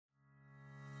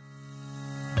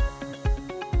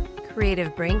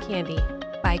Creative Brain Candy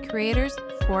by creators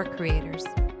for creators.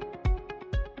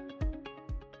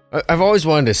 I've always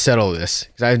wanted to settle this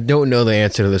because I don't know the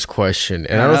answer to this question,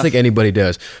 and I don't think anybody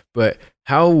does. But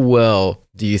how well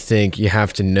do you think you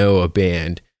have to know a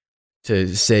band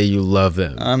to say you love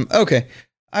them? Okay.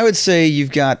 I would say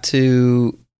you've got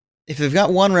to, if they've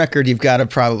got one record, you've got to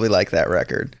probably like that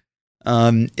record.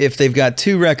 If they've got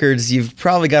two records, you've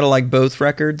probably got to like both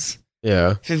records.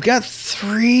 Yeah. If they've got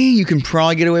three, you can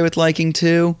probably get away with liking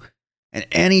two. And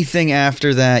anything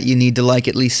after that, you need to like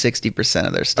at least 60%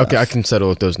 of their stuff. Okay, I can settle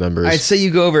with those numbers. I'd say you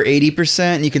go over 80%,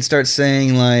 and you can start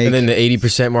saying like. And then the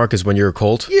 80% mark is when you're a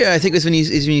cult? Yeah, I think it's when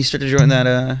you start to join that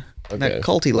that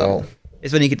culty level.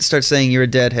 It's when you can start saying you're a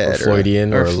deadhead or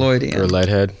Floydian or Floydian or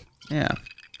leadhead. Yeah,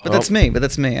 but that's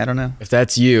me. I don't know. If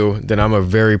that's you, then I'm a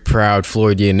very proud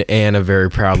Floydian and a very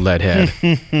proud leadhead.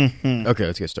 Okay,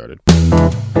 let's get started.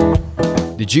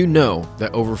 Did you know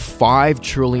that over $5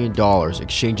 trillion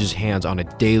exchanges hands on a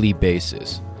daily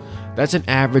basis? That's an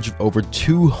average of over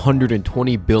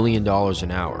 $220 billion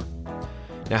an hour.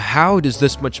 Now, how does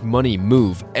this much money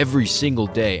move every single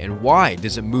day, and why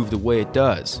does it move the way it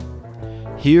does?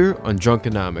 Here on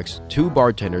Drunkenomics, two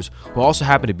bartenders who also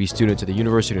happen to be students at the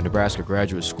University of Nebraska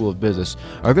Graduate School of Business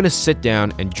are going to sit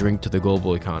down and drink to the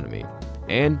global economy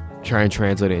and try and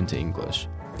translate it into English.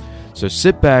 So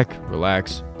sit back,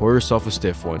 relax, pour yourself a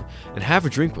stiff one, and have a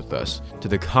drink with us to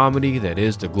the comedy that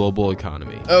is the global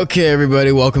economy. Okay,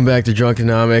 everybody, welcome back to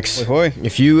Drunkenomics. Ahoy.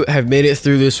 If you have made it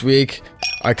through this week,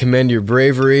 I commend your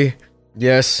bravery.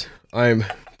 Yes, I'm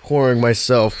pouring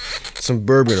myself some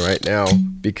bourbon right now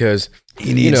because,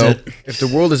 if the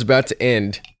world is about to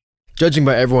end, judging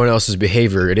by everyone else's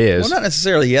behavior, it is. Well, not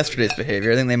necessarily yesterday's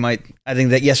behavior. I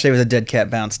think that yesterday was a dead cat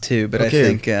bounce too, but okay.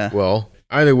 I think... Well,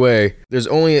 either way, there's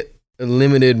only a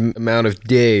limited amount of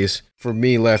days for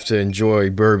me left to enjoy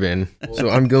bourbon,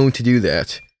 so I'm going to do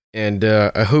that. And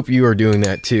I hope you are doing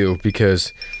that too,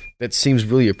 because that seems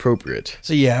really appropriate.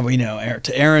 So yeah, we know.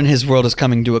 To Aaron, his world is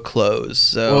coming to a close.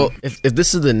 So. Well, if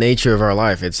this is the nature of our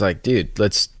life, it's like, dude,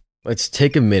 let's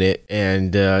take a minute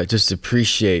and just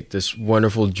appreciate this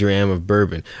wonderful dram of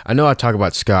bourbon. I know I talk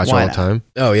about Scotch all the time.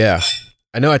 Oh, yeah.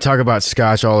 I know I talk about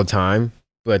Scotch all the time,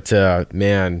 but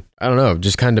man, I don't know. It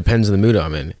just kind of depends on the mood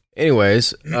I'm in.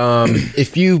 Anyways,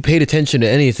 if you paid attention to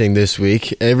anything this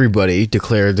week, everybody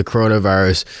declared the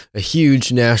coronavirus a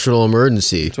huge national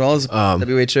emergency. As well as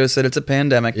WHO said it's a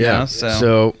pandemic now.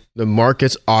 So the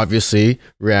markets obviously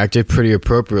reacted pretty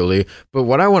appropriately. But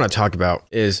what I want to talk about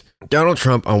is Donald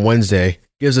Trump on Wednesday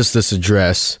gives us this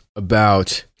address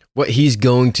about what he's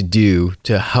going to do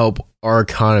to help our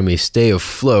economy stay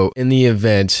afloat in the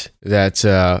event that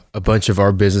a bunch of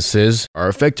our businesses are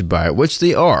affected by it, which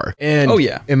they are. And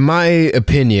in my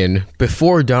opinion,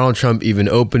 before Donald Trump even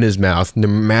opened his mouth, no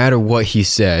matter what he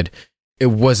said, it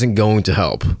wasn't going to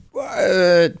help.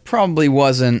 It probably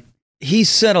wasn't. He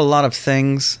said a lot of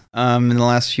things in the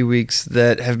last few weeks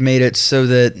that have made it so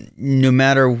that no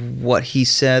matter what he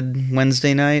said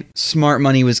Wednesday night, smart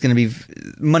money was going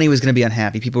to be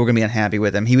unhappy. People were going to be unhappy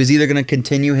with him. He was either going to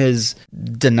continue his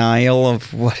denial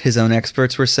of what his own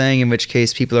experts were saying, in which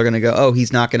case people are going to go, oh,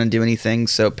 he's not going to do anything,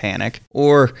 so panic.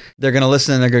 Or they're going to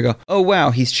listen and they're going to go, oh, wow,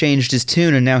 he's changed his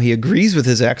tune and now he agrees with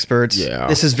his experts. Yeah.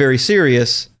 This is very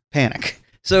serious. Panic.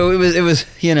 So it was,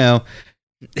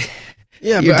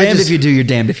 Yeah, you're damned if you do, you're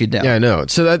damned if you don't. Yeah, I know.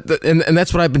 So and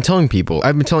that's what I've been telling people.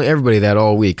 I've been telling everybody that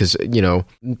all week because,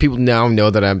 people now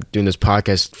know that I'm doing this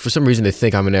podcast. For some reason, they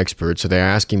think I'm an expert. So they're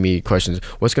asking me questions.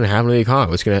 What's going to happen to the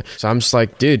economy? So I'm just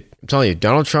like, dude, I'm telling you,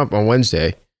 Donald Trump on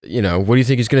Wednesday, what do you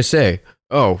think he's going to say?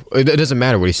 Oh, it doesn't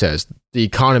matter what he says. The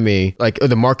economy,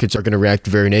 the markets are going to react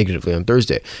very negatively on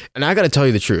Thursday. And I got to tell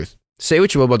you the truth. Say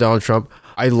what you will about Donald Trump.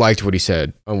 I liked what he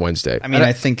said on Wednesday. I mean,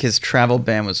 I think his travel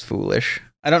ban was foolish.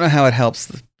 I don't know how it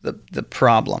helps the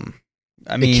problem.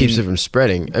 I mean, it keeps it from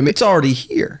spreading. I mean, it's already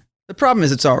here. The problem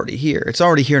is it's already here. It's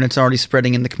already here and it's already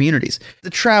spreading in the communities. The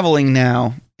traveling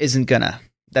now isn't gonna.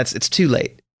 It's too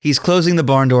late. He's closing the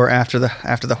barn door after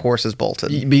the horse is bolted.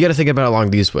 But you got to think about it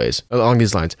along these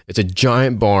lines. It's a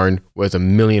giant barn with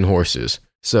 1 million horses.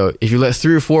 So if you let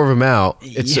 3 or 4 of them out,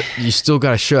 you still got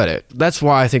to shut it. That's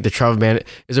why I think the travel ban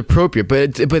is appropriate.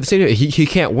 But at the same time, he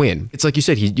can't win. It's like you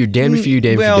said, you're damned if you,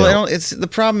 damned if you don't. The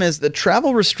problem is the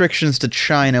travel restrictions to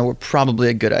China were probably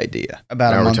a good idea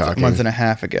about a month and a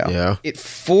half ago. Yeah. It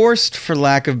forced, for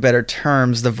lack of better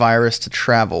terms, the virus to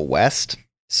travel west.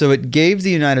 So it gave the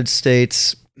United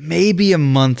States maybe a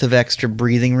month of extra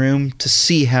breathing room to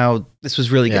see how this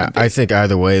was really going to be. I think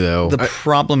either way, though. The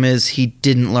problem is he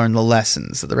didn't learn the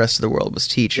lessons that the rest of the world was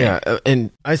teaching. Yeah, and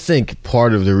I think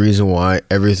part of the reason why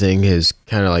everything has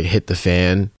kind of like hit the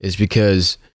fan is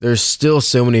because there's still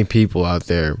so many people out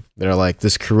there that are like,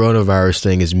 this coronavirus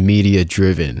thing is media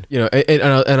driven. You know, and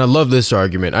I love this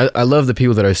argument. I love the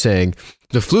people that are saying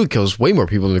the flu kills way more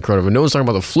people than the coronavirus. No one's talking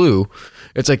about the flu.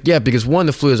 It's like, yeah, because one,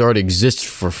 the flu has already existed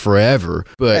for forever.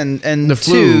 But and the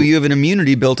flu, two, you have an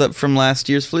immunity built up from last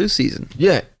year's flu season.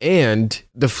 Yeah, and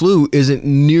the flu isn't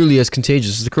nearly as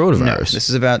contagious as the coronavirus. No, this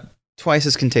is about twice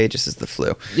as contagious as the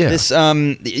flu. Yeah. This,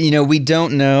 we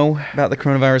don't know about the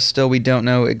coronavirus still. We don't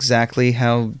know exactly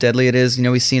how deadly it is. You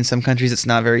know, we see in some countries it's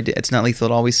not lethal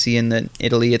at all. We see in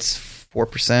Italy it's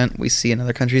 4%. We see in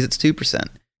other countries it's 2%.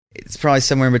 It's probably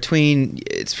somewhere in between.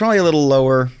 It's probably a little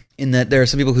lower in that there are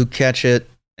some people who catch it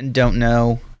and don't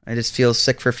know. I just feel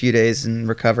sick for a few days and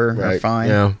recover. Right. Are fine.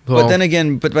 Yeah. Well, but then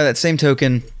again, by that same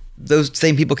token, those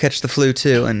same people catch the flu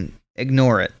too and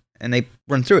ignore it. And they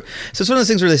run through it. So it's one of those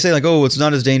things where they say like, oh, it's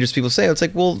not as dangerous as people say. It's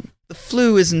like, well, the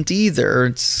flu isn't either.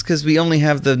 It's because we only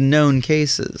have the known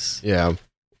cases. Yeah.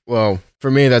 Well,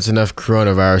 for me, that's enough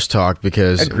coronavirus talk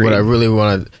because Agreed. What I really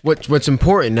want to, what's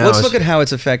important now Let's look at how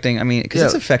it's affecting, because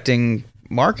it's affecting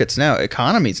markets now,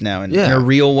 economies now in a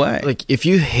real way. Like if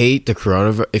you hate this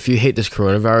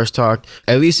coronavirus talk,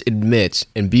 at least admit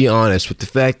and be honest with the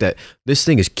fact that this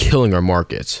thing is killing our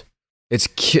markets.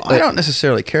 I don't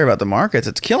necessarily care about the markets.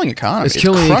 It's killing economies. It's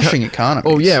crushing economies.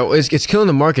 Oh yeah, it's killing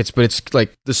the markets, but it's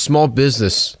like the Small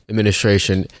Business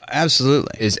Administration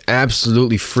absolutely is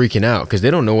absolutely freaking out because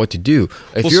they don't know what to do.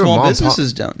 If small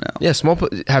businesses don't know. Yeah,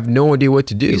 have no idea what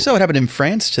to do. You saw what happened in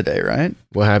France today, right?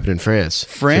 What happened in France?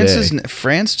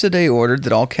 France today ordered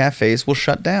that all cafes will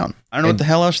shut down. I don't know what the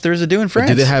hell else there is to do in France.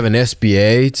 Do they have an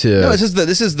SBA to? No,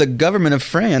 this is the government of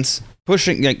France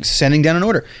pushing, sending down an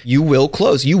order. You will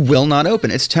close. You will not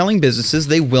open. It's telling businesses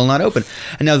they will not open.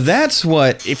 And now that's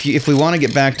what, if we want to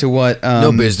get back to what.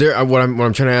 No, but is there? What I'm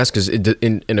trying to ask is,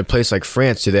 in a place like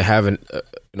France, do they have an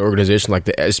organization like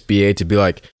the SBA to be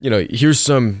like, here's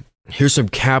some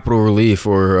capital relief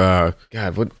or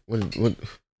God, what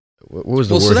was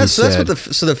the word?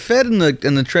 So the Fed and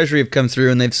the Treasury have come through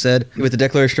and they've said, with the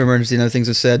declaration of emergency and other things,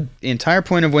 have said the entire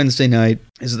point of Wednesday night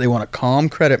is that they want to calm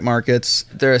credit markets.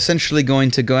 They're essentially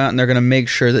going to go out and they're going to make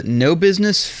sure that no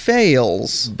business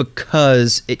fails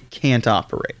because it can't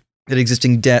operate. That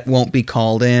existing debt won't be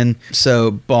called in.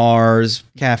 So bars,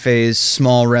 cafes,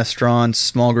 small restaurants,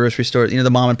 small grocery stores, the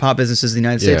mom and pop businesses in the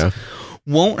United States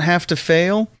won't have to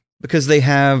fail because they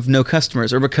have no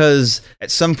customers, or because at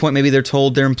some point maybe they're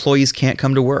told their employees can't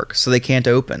come to work, so they can't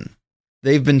open.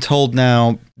 They've been told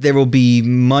now there will be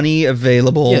money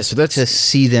available to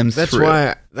see them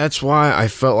through. That's why I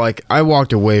felt like I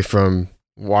walked away from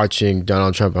watching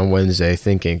Donald Trump on Wednesday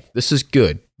thinking, this is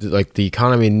good. Like the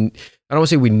economy, I don't want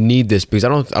to say we need this because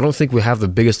I don't think we have the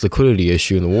biggest liquidity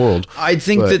issue in the world. I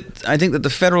think that the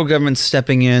federal government's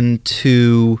stepping in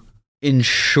to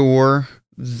ensure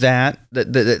that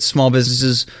small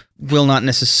businesses will not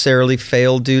necessarily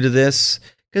fail due to this,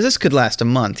 because this could last a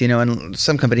month, and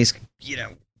some companies,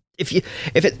 if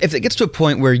it gets to a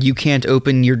point where you can't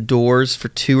open your doors for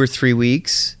 2 or 3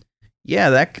 weeks,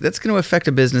 that's going to affect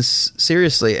a business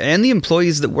seriously and the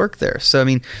employees that work there. So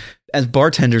as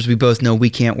bartenders, we both know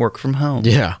we can't work from home.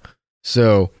 Yeah.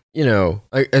 So,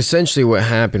 essentially what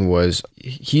happened was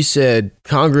he said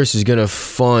Congress is going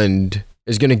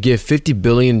to give $50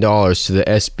 billion to the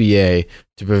SBA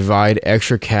to provide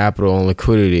extra capital and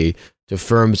liquidity to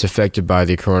firms affected by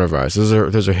the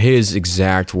coronavirus. Those are his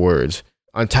exact words.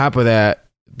 On top of that,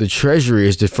 the Treasury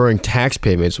is deferring tax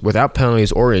payments without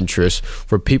penalties or interest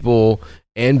for people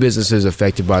and businesses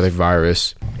affected by the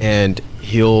virus, and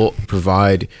he'll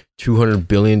provide $200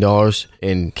 billion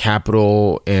in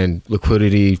capital and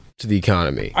liquidity to the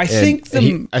economy. I think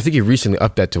he recently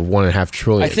upped that to $1.5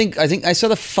 trillion. I think I saw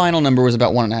the final number was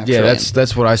about $1.5 trillion. Yeah,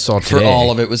 that's what I saw today. For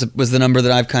all of it was the number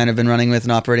that I've kind of been running with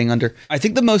and operating under. I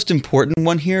think the most important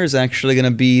one here is actually going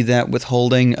to be that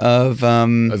withholding of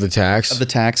the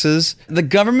taxes. The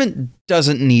government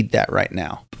doesn't need that right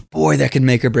now. Boy, that can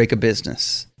make or break a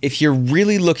business. If you're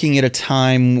really looking at a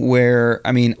time where,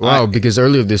 because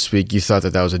earlier this week you thought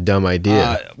that was a dumb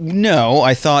idea. No,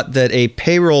 I thought that a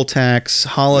payroll tax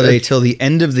holiday till the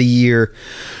end of the year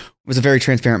was a very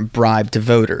transparent bribe to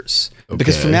voters. Okay.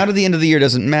 Because from now to the end of the year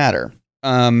doesn't matter.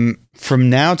 From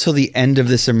now till the end of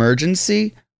this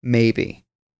emergency, maybe.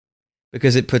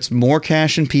 Because it puts more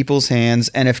cash in people's hands,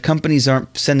 and if companies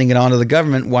aren't sending it on to the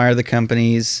government, why are the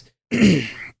companies...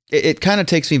 It kind of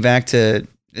takes me back to,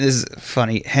 this is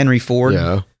funny, Henry Ford.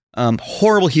 Yeah.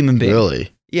 Horrible human being.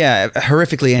 Really? Yeah,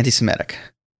 horrifically anti-Semitic.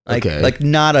 Like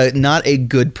not a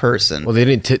good person. Well, they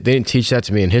didn't teach that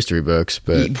to me in history books,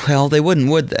 but Well, they wouldn't,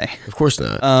 would they? Of course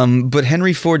not. But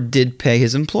Henry Ford did pay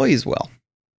his employees well.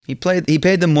 He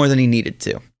paid them more than he needed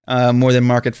to. More than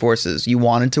market forces. You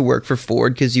wanted to work for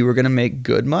Ford because you were going to make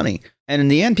good money. And in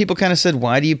the end, people kind of said,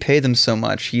 "Why do you pay them so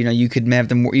much? You know, you could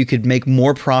make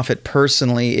more profit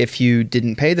personally if you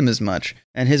didn't pay them as much."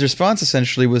 And his response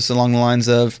essentially was along the lines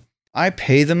of, "I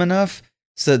pay them enough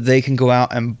so that they can go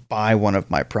out and buy one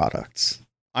of my products.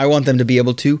 I want them to be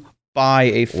able to buy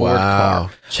a Ford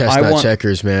car. Chestnut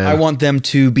checkers, man. I want them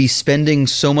to be spending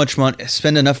so much money,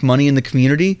 spend enough money in the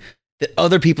community that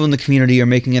other people in the community are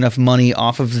making enough money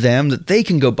off of them that they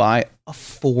can go buy a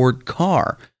Ford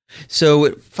car."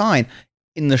 So fine.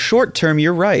 In the short term,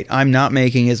 you're right. I'm not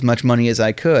making as much money as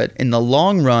I could. In the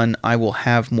long run, I will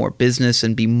have more business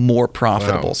and be more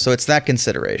profitable. Wow. So it's that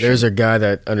consideration. There's a guy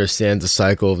that understands the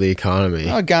cycle of the economy.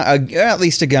 At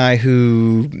least a guy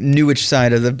who knew which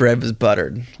side of the bread was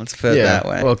buttered. Let's put it that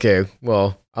way. Okay.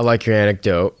 Well, I like your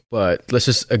anecdote, but let's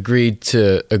just agree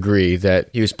that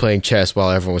he was playing chess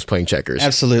while everyone was playing checkers.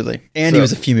 Absolutely. And he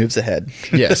was a few moves ahead.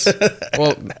 Yes.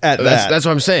 Well, that's what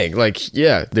I'm saying. Like,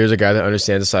 yeah, there's a guy that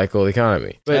understands the cycle of the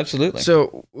economy. But, absolutely.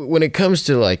 So when it comes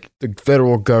to like the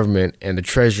federal government and the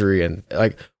treasury and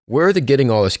like, where are they getting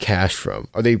all this cash from?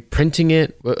 Are they printing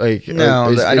it? Like,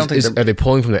 no, I don't think. Are they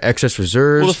pulling from the excess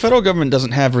reserves? Well, the federal government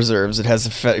doesn't have reserves. It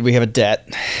has we have a debt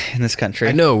in this country.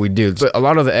 I know we do, but a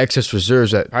lot of the excess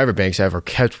reserves that private banks have are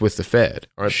kept with the Fed,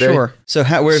 aren't they? Sure. So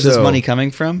where's this money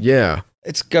coming from? Yeah,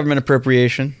 it's government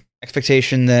appropriation.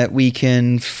 Expectation that we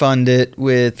can fund it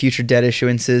with future debt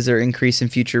issuances or increase in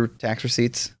future tax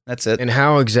receipts. That's it. And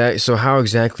how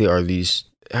exactly are these?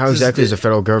 How exactly is the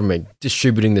federal government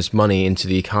distributing this money into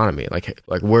the economy? Like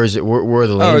where is it? Where are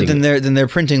the landing? Then they're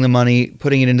printing the money,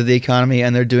 putting it into the economy,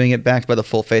 and they're doing it backed by the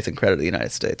full faith and credit of the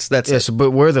United States. That's it. So,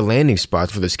 but where are the landing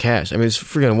spots for this cash? I mean, it's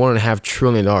freaking $1.5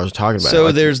 trillion talking about.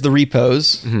 So there's the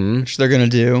repos, which they're going to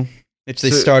do, which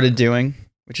they started doing,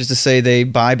 which is to say they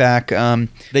buy back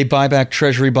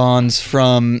treasury bonds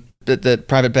from that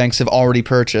private banks have already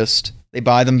purchased. They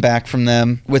buy them back from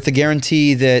them with the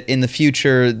guarantee that in the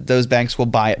future, those banks will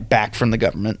buy it back from the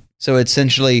government. So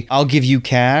essentially, I'll give you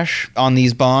cash on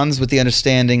these bonds with the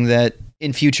understanding that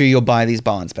in future, you'll buy these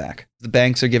bonds back. The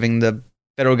banks are giving the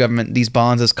federal government these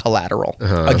bonds as collateral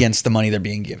against the money they're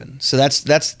being given. So that's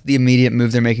the immediate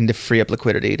move they're making to free up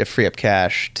liquidity, to free up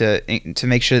cash, to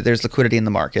make sure that there's liquidity in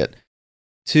the market.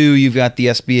 Two, you've got the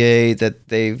SBA that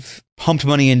they've pumped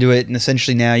money into it, and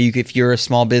essentially now if you're a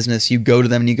small business, you go to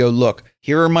them and you go, "Look,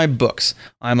 here are my books.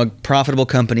 I'm a profitable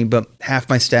company, but half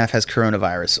my staff has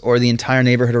coronavirus, or the entire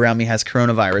neighborhood around me has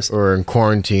coronavirus, or in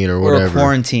quarantine, or whatever, or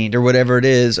quarantined, or whatever it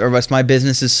is, or my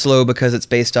business is slow because it's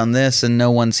based on this, and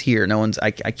no one's here.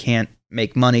 I can't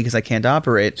make money because I can't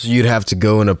operate." So you'd have to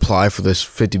go and apply for this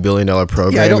 $50 billion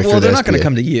program. Yeah, they're not going to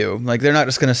come to you. Like, they're not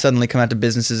just going to suddenly come out to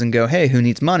businesses and go, "Hey, who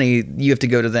needs money?" You have to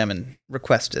go to them and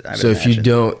request it. So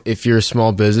if you're a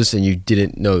small business and you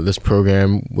didn't know this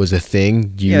program was a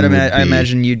thing, I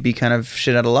imagine you'd be kind of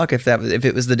shit out of luck if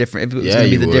it was going to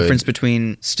be the difference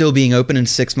between still being open in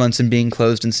 6 months and being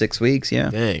closed in 6 weeks. Yeah.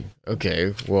 Dang.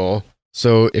 Okay. Well.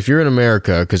 So if you're in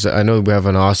America, because I know we have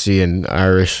an Aussie and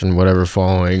Irish and whatever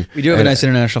following. We do have a nice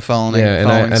international following.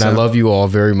 Yeah, and I love you all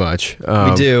very much.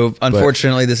 We do.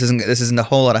 Unfortunately, this isn't a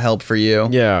whole lot of help for you.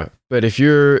 Yeah, but if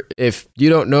you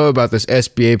don't know about this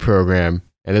SBA program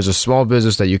and there's a small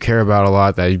business that you care about a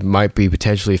lot that might be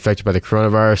potentially affected by the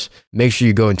coronavirus, make sure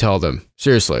you go and tell them.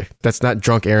 Seriously, that's not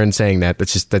drunk Aaron saying that.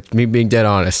 That's me being dead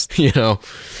honest. You know,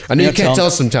 I know you can't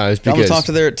tell sometimes because tell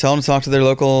them to talk to their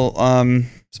local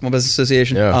Small Business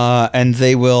Association, and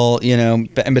they will,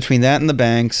 and between that and the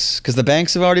banks, because the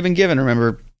banks have already been given,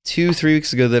 remember, 2-3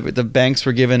 weeks ago, the banks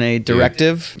were given a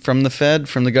directive from the Fed,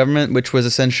 from the government, which was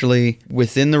essentially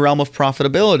within the realm of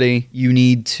profitability. You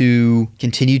need to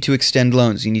continue to extend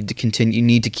loans. You need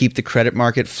to keep the credit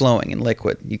market flowing and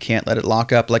liquid. You can't let it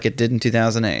lock up like it did in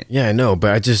 2008. Yeah, I know,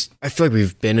 but I feel like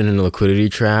we've been in a liquidity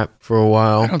trap for a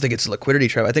while. I don't think it's a liquidity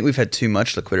trap. I think we've had too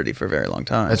much liquidity for a very long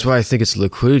time. That's why I think it's a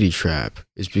liquidity trap,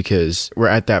 is because we're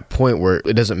at that point where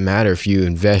it doesn't matter if you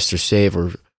invest or save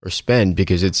or spend,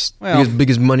 because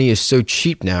because money is so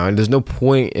cheap now, and there's no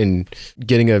point in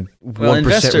getting a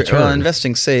 1% return.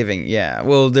 Investing, saving, yeah.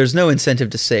 Well, there's no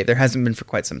incentive to save. There hasn't been for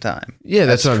quite some time. Yeah,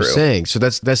 that's what I'm saying. So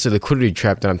that's the liquidity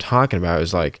trap that I'm talking about.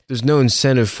 Is like there's no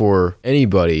incentive for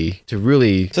anybody to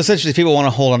really. So essentially, people want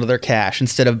to hold onto their cash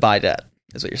instead of buy debt,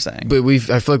 is what you're saying. But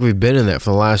I feel like we've been in that for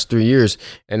the last 3 years,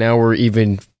 and now we're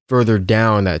even further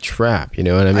down that trap. You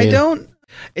know what I mean?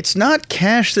 It's not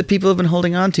cash that people have been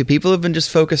holding on to. People have been just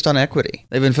focused on equity.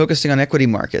 They've been focusing on equity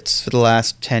markets for the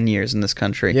last 10 years in this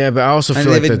country. Yeah, but I also feel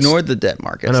and like they've ignored the debt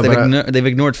markets. They've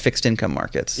ignored fixed income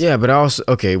markets. Yeah, but I also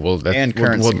and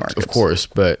currency markets, of course.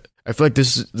 But I feel like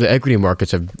the equity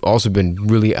markets have also been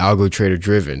really algo trader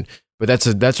driven. But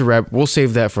that's a wrap. We'll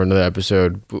save that for another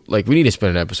episode. Like, we need to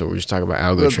spend an episode where we just talk about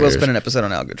algo traders. We'll spend an episode on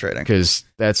algo trading. Because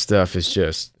that stuff is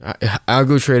just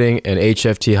algo trading and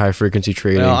HFT, high frequency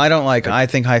trading. No, I don't like. I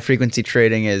think high frequency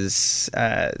trading is.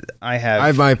 I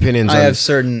have my opinions. I have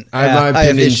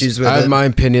issues with it. I have my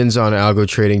opinions on algo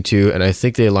trading too, and I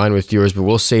think they align with yours. But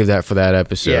we'll save that for that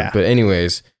episode. Yeah. But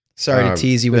anyways. Sorry to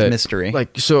tease you with mystery.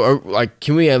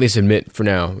 Can we at least admit for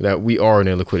now that we are in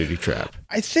a liquidity trap?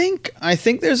 I think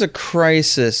there's a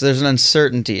crisis. There's an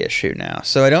uncertainty issue now.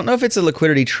 So I don't know if it's a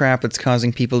liquidity trap that's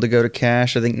causing people to go to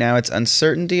cash. I think now it's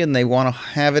uncertainty, and they want to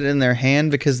have it in their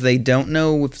hand because they don't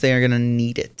know if they are going to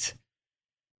need it.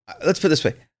 Let's put it this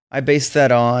way. I based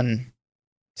that on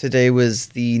today was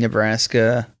the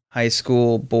Nebraska high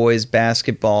school boys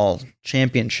basketball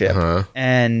championship,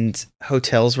 and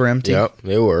hotels were empty. Yep,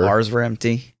 they were. Bars were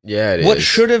empty. Yeah, it what is.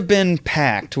 should have been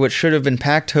packed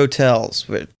hotels.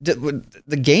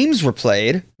 The games were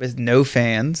played with no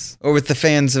fans, or with the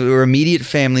fans who were immediate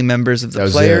family members of the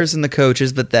players and the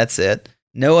coaches, but that's it.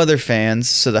 No other fans,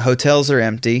 so the hotels are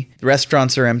empty, the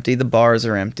restaurants are empty, the bars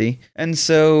are empty. And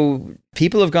so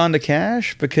people have gone to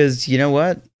cash because, you know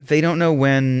what? They don't know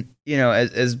when,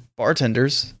 as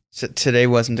bartenders, today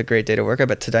wasn't a great day to work. I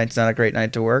bet tonight's not a great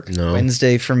night to work. No.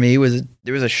 Wednesday for me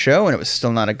there was a show, and it was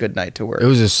still not a good night to work. It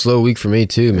was a slow week for me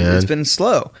too, man. It's been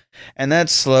slow. And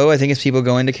that's slow, I think, is people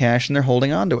going to cash and they're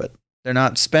holding on to it. They're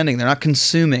not spending. They're not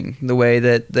consuming the way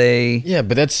that they... Yeah,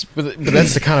 but that's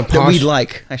the kind of that we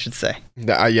like, I should say.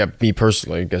 Me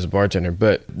personally, as a bartender.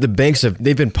 But the banks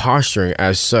they've been posturing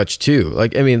as such too.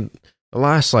 Like, I mean, the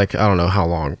last, I don't know how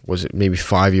long was it, maybe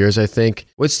 5 years, I think.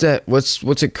 What's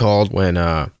it called when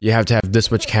you have to have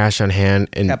this much cash on hand?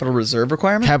 And capital reserve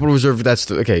requirement? Capital reserve,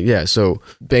 so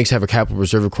banks have a capital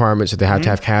reserve requirement, so they have to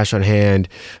have cash on hand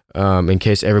in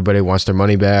case everybody wants their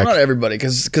money back. Not everybody,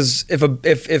 because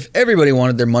if everybody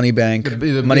wanted their money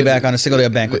back on a single day, a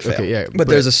bank would fail. Okay, yeah, but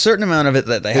there's a certain amount of it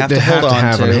that they have to have hold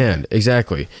on hand.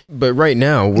 Exactly. But right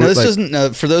now, this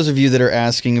doesn't. For those of you that are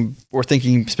asking or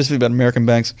thinking specifically about American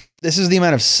banks, this is the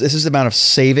amount of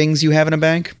savings you have in a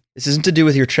bank. This isn't to do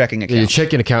with your checking account. Your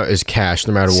checking account is cash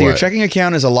no matter what. Your checking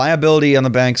account is a liability on the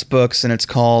bank's books, and it's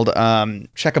called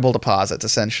checkable deposits,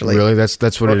 essentially. Really? That's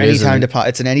what it is?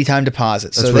 It's an anytime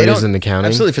deposit. That's what it is in accounting?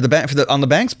 Absolutely. On the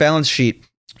bank's balance sheet,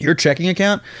 your checking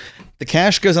account, the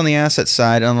cash goes on the asset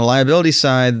side. On the liability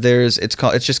side,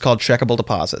 it's just called checkable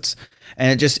deposits.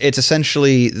 And it's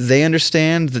essentially, they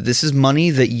understand that this is money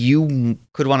that you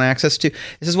could want access to.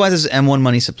 This is why this is M1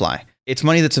 money supply. It's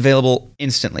money that's available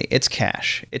instantly. It's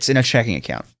cash. It's in a checking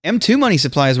account. M2 money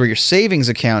supply is where your savings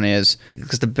account is,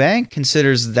 because the bank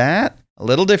considers that a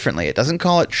little differently. It doesn't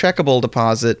call it checkable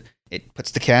deposit. It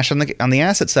puts the cash on the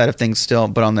asset side of things still,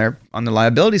 but on the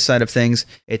liability side of things,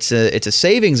 it's a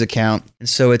savings account, and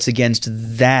so it's against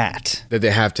that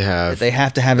they have to have. They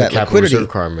have to have the that capital liquidity reserve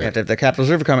requirement. They have to have the capital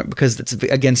reserve requirement because it's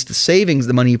against the savings,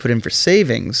 the money you put in for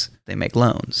savings. They make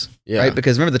loans, right?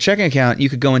 Because remember, the checking account, you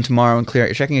could go in tomorrow and clear out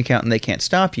your checking account, and they can't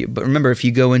stop you. But remember, if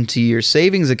you go into your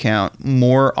savings account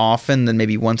more often than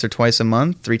maybe once or twice a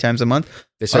month, 3 times a month,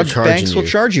 banks will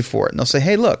charge you for it, and they'll say,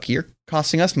 "Hey, look, you're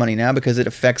costing us money now," because it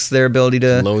affects their ability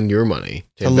to loan your money,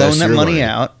 to loan that money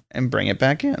out and bring it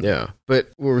back in. Yeah, but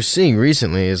what we're seeing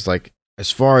recently is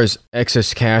as far as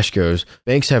excess cash goes,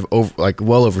 banks have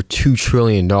well over $2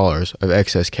 trillion of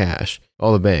excess cash.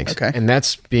 All the banks, okay, and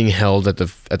that's being held at the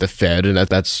Fed, and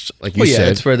that's like you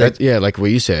said, that's where like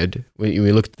what you said. When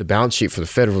you look at the balance sheet for the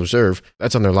Federal Reserve,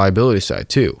 that's on their liability side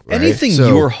too. Right? Anything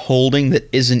you're holding that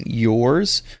isn't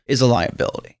yours is a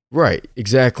liability. Right,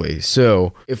 exactly.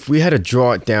 So if we had to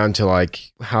draw it down to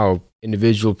how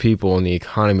individual people in the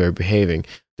economy are behaving,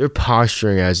 they're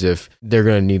posturing as if they're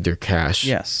going to need their cash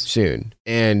soon.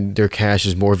 And their cash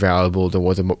is more valuable than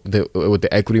what the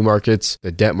equity markets,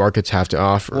 the debt markets have to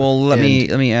offer. Well, let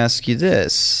me ask you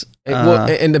this.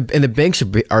 And the banks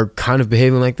are kind of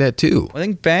behaving like that too. I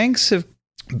think banks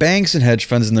and hedge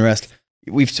funds and the rest.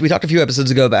 We talked a few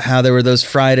episodes ago about how there were those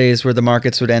Fridays where the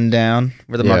markets would end down,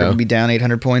 where the market would be down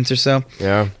 800 points or so.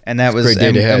 Yeah. And that was a great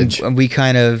day to hedge. And we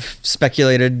kind of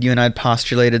speculated, you and I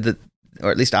postulated that,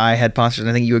 or at least I had postulated,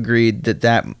 and I think you agreed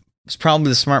that was probably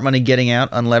the smart money getting out,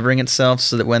 unlevering itself,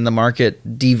 so that when the market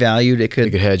devalued, it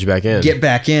could hedge back in, get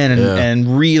back in,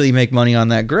 and really make money on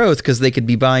that growth, because they could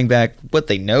be buying back what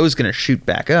they know is going to shoot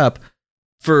back up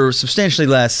for substantially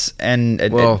less. And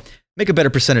make a better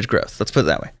percentage growth. Let's put it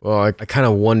that way. Well, I kind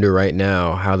of wonder right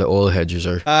now how the oil hedgers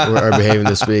are behaving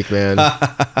this week, man.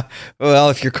 Well,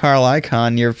 if you're Carl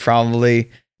Icahn,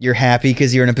 you're happy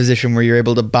because you're in a position where you're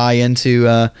able to buy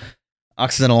into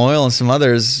Occidental Oil and some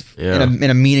others in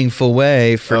a meaningful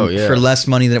way for less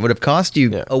money than it would have cost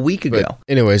you a week ago. But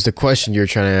anyways, the question you're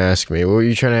trying to ask me, what were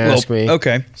you trying to ask me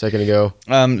a second ago?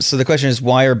 So the question is,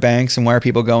 why are banks and why are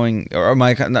people going,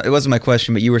 it wasn't my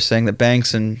question, but you were saying that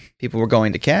banks and people were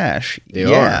going to cash. They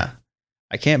are.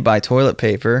 I can't buy toilet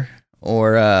paper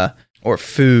or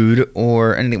food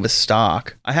or anything with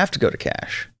stock. I have to go to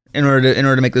cash in order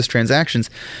to make those transactions.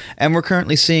 And we're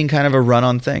currently seeing kind of a run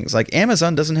on things. Like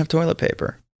Amazon doesn't have toilet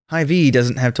paper. Hy-Vee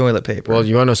doesn't have toilet paper. Well,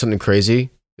 you want to know something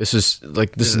crazy? This is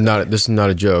not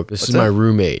a joke. This is my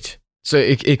roommate. So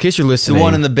in case you're listening, the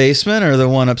one in the basement or the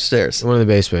one upstairs? The one in the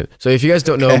basement. So if you guys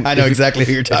don't know, I know exactly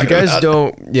who you're talking about. If you guys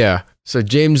don't, yeah. So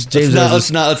James.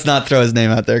 Let's not throw his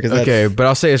nthat there. Okay, but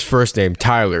I'll say his first name,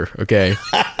 Tyler. Okay,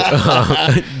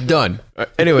 done.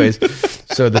 Anyways,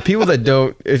 so the people that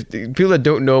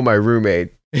don't know my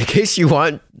roommate, in case you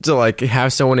want to like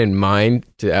have someone in mind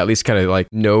to at least kind of like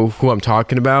know who I'm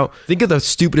talking about, think of the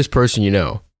stupidest person you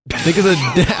know. Think of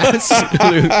the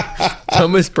absolute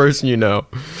dumbest person you know.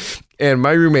 And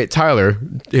my roommate Tyler,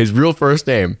 his real first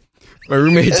name. My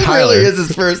roommate Tyler. It really is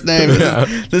his first name. Yeah.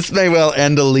 This may well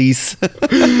end a lease. I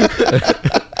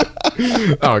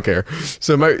don't care.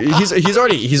 So he's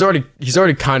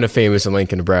already kind of famous in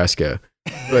Lincoln, Nebraska.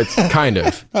 But kind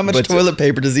of. How much toilet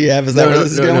paper does he have? Is that where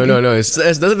this is going? No. It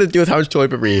has nothing to do with how much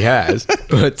toilet paper he has.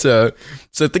 But so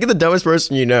think of the dumbest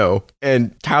person you know,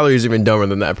 and Tyler is even dumber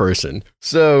than that person.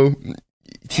 So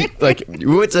he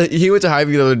went to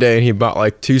Hy-Vee the other day and he bought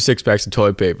like 2 6-packs of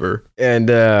toilet paper, and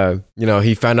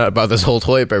he found out about this whole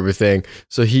toilet paper thing.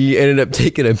 So he ended up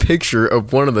taking a picture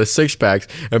of one of the 6-packs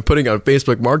and putting it on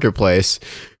Facebook Marketplace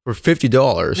for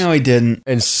 $50. No, he didn't.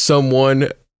 And someone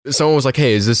was like,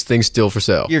 "Hey, is this thing still for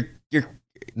sale?" You're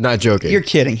not joking. You're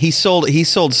kidding. He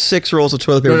sold 6 rolls of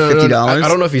toilet paper for $50. No. I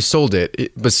don't know if he sold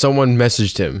it, but someone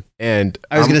messaged him, and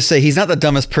I was gonna say he's not the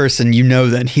dumbest person you know.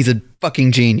 Then he's a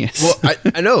fucking genius. Well,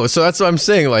 I know. So that's what I'm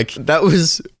saying. Like that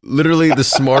was literally the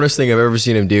smartest thing I've ever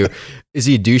seen him do. Is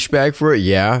he a douchebag for it?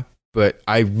 Yeah. But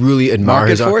I really admire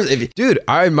his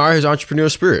I admire his entrepreneurial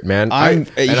spirit, man.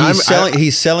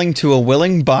 He's selling to a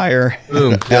willing buyer.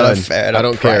 Boom, at I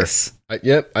don't care.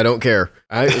 I don't care.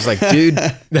 I was like, dude,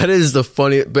 that is the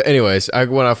funny. But anyways, I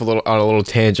went off on a little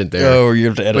tangent there. Oh, you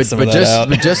have to edit some of that out.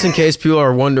 But just in case people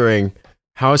are wondering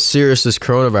how serious this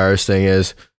coronavirus thing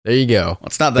is, there you go.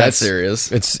 It's not that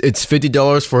serious. It's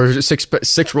 $50 for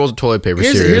six rolls of toilet paper.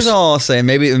 Here's all I'll say.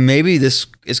 Maybe this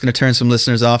is going to turn some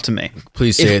listeners off to me.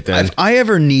 Please say it then. If I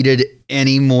ever needed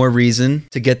any more reason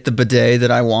to get the bidet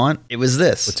that I want, it was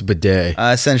this. What's a bidet?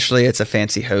 Essentially, it's a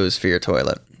fancy hose for your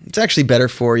toilet. It's actually better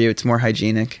for you. It's more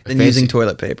hygienic than using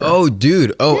toilet paper. Oh,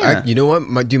 dude. Oh, yeah. You know what?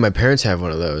 My parents have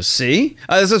one of those. See?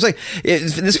 That's what I was like.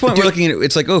 At this point, we're looking at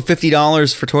it's like,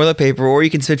 $50 for toilet paper, or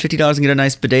you can spend $50 and get a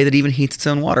nice bidet that even heats its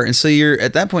own water. And so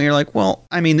at that point, you're like, well,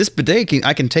 I mean, this bidet,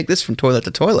 I can take this from toilet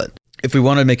to toilet. If we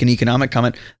want to make an economic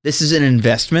comment, this is an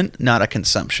investment, not a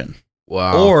consumption.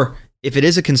 Wow. Or if it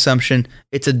is a consumption,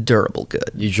 it's a durable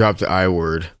good. You dropped the I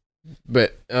word.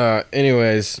 But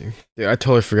anyways, dude, I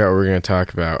totally forgot what we were going to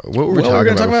talk about. What were we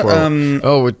talking about before? We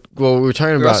were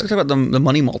talking about... We're also talking about the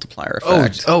money multiplier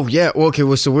effect. Oh, yeah. Well, okay.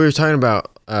 Well, so we were talking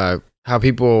about how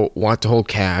people want to hold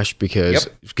cash because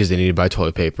they need to buy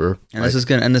toilet paper. And this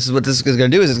is what this is going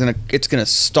to do is it's going to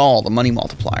stall the money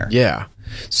multiplier. Yeah.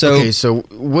 So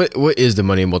what is the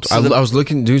money multiplier? I was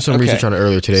doing some research on it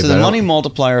earlier today. So the money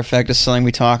multiplier effect is something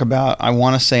we talk about, I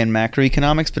want to say in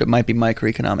macroeconomics, but it might be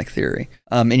microeconomic theory.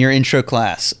 In your intro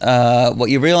class, what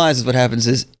you realize is what happens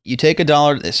is you take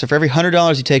 $1. So for every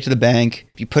 $100 you take to the bank,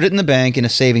 you put it in the bank in a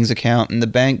savings account, and the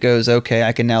bank goes, okay,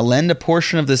 I can now lend a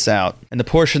portion of this out. And the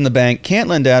portion the bank can't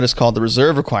lend out is called the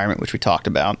reserve requirement, which we talked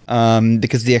about,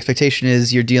 because the expectation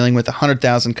is you're dealing with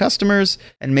 100,000 customers,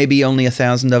 and maybe only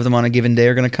 1,000 of them on a given day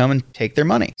are going to come and take their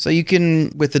money. So you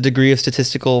can, with a degree of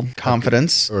statistical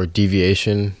confidence or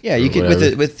deviation, you can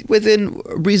within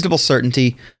reasonable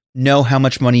certainty know how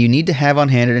much money you need to have on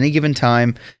hand at any given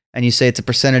time, and you say it's a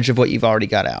percentage of what you've already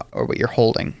got out or what you're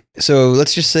holding. So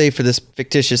let's just say for this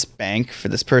fictitious bank, for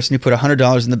this person who put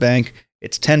 $100 in the bank,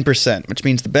 it's 10%, which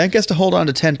means the bank has to hold on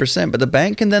to 10%, but the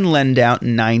bank can then lend out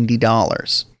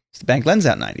 $90. So the bank lends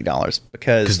out $90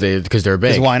 because they're a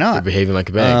bank. 'cause why not? They're behaving like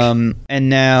a bank. And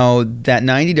now that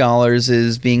 $90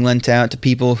 is being lent out to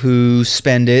people who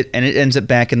spend it, and it ends up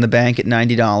back in the bank at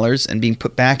 $90 and being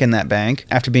put back in that bank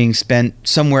after being spent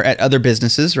somewhere at other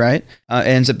businesses, right? It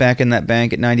ends up back in that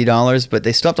bank at $90, but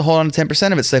they still have to hold on to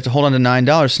 10% of it, so they have to hold on to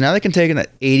 $9. So now they can take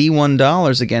that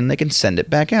 $81 again, they can send it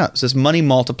back out. So this money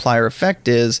multiplier effect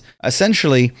is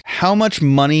essentially how much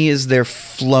money is there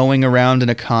flowing around an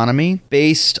economy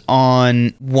based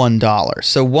on $1.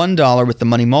 So $1 with the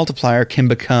money multiplier can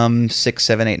become $6,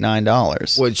 $7, $8,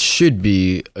 $9. Well, it should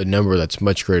be a number that's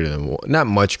much greater than one. Not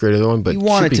much greater than one, but You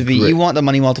want it to be. great. You want the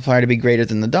money multiplier to be greater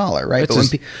than the dollar, right?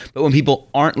 But when people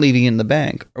aren't leaving it in the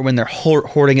bank, or when they're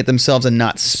hoarding it themselves and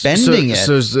not spending it,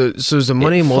 So is the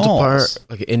money multiplier falls.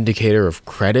 like an indicator of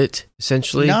credit,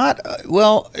 essentially? not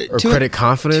well or credit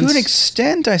confidence? To an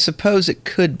extent, I suppose it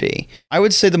could be. I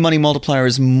would say the money multiplier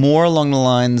is more along the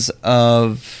lines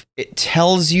of it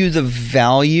tells you the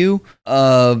value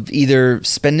of either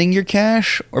spending your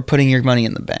cash or putting your money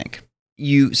in the bank.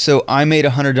 So I made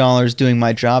 $100 doing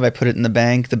my job. I put it in the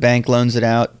bank. The bank loans it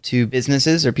out to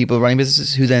businesses or people running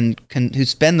businesses who then who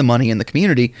spend the money in the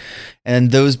community,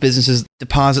 and those businesses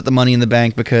deposit the money in the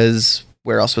bank because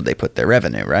where else would they put their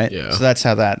revenue, right? Yeah. So that's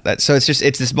how that. So it's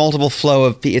this multiple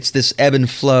flow it's this ebb and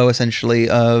flow essentially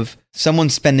of someone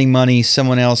spending money,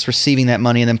 someone else receiving that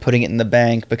money and then putting it in the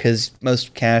bank, because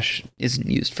most cash isn't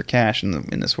used for cash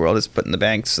in this world. It's put in the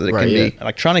bank so that it can be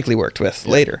electronically worked with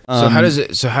later. So how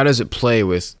does it play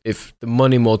with if the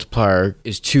money multiplier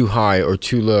is too high or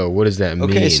too low? What does that mean?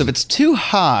 Okay, so if it's too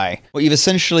high, what you've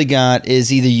essentially got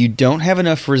is either you don't have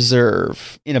enough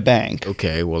reserve in a bank.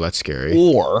 Okay, well that's scary.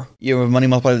 Or you have a money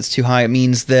multiplier that's too high. It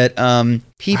means that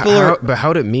But how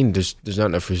would it mean there's not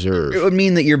enough reserve? It would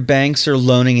mean that your banks are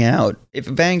loaning out. If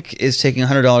a bank is taking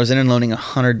 $100 in and loaning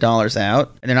 $100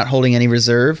 out, and they're not holding any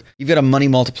reserve, you've got a money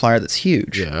multiplier that's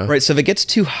huge. Yeah. Right. So if it gets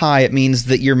too high, it means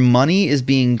that your money is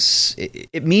being.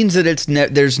 It means that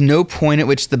there's no point at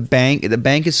which the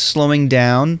bank is slowing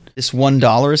down this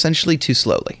 $1 essentially too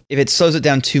slowly. If it slows it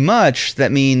down too much,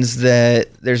 that means that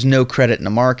there's no credit in the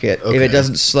market. Okay. If it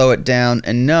doesn't slow it down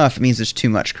enough, it means there's too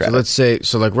much credit. So let's say,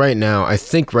 like right now, I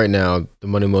think right now the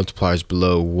money multiplier is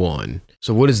below 1.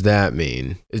 So what does that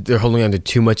mean? They're holding on to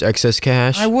too much excess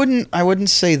cash? I wouldn't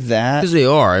say that. Because they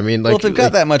are. I mean, like, Well, if they've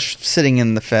got that much sitting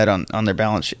in the Fed on their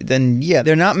balance sheet, then yeah,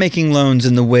 they're not making loans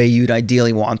in the way you'd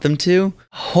ideally want them to.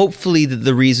 Hopefully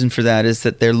the reason for that is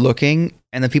that they're looking,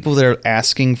 and the people that are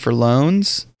asking for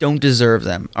loans don't deserve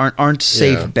them, aren't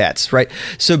safe bets, right?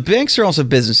 So banks are also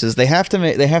businesses. They have to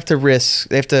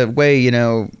weigh,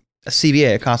 a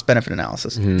CBA, a cost benefit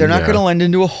analysis. They're not going to lend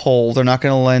into a hole. They're not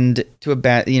going to lend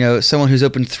to someone who's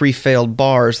opened 3 failed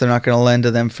bars. They're not going to lend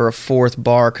to them for a 4th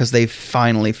bar because they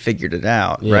finally figured it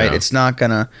out, right? It's not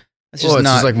going to. It's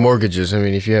just like mortgages. I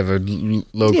mean, if you have a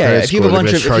low credit score, they're going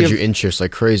to charge you interest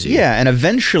like crazy. Yeah, and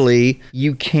eventually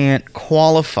you can't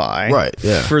qualify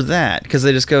for that because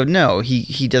they just go, no,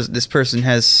 he does. This person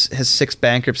has 6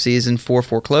 bankruptcies and 4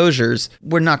 foreclosures.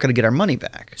 We're not going to get our money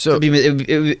back. So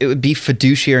it would be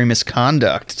fiduciary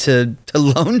misconduct to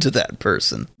loan to that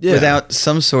person without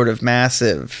some sort of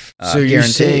massive so you're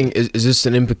guarantee. saying is this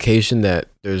an implication that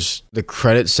there's the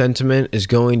credit sentiment is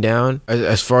going down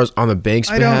as far as on the bank's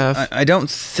behalf? I don't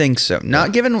think so.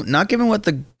 Not given what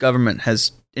the government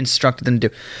has instructed them to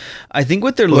do. I think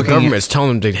what they're looking the government is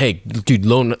telling them to, hey, dude,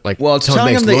 loan it's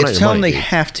telling them they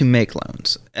have to make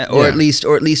loans, or at least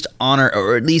honor,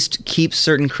 or at least keep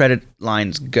certain credit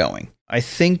lines going. I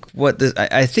think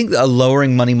a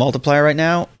lowering money multiplier right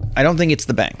now, I don't think it's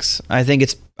the banks. I think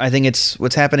it's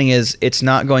what's happening is it's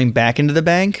not going back into the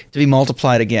bank to be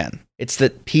multiplied again. It's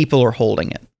that people are holding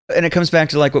it. And it comes back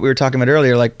to like what we were talking about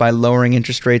earlier, like by lowering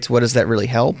interest rates, what does that really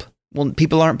help? Well,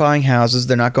 people aren't buying houses.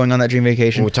 They're not going on that dream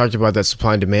vacation. Well, we talked about that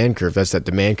supply and demand curve. That's that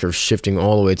demand curve shifting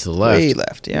all the way to the left. Way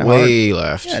left, yeah. Way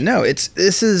left. Yeah, no,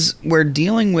 we're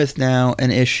dealing with now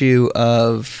an issue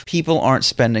of people aren't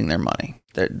spending their money.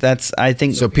 I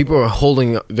think so. People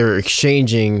are they're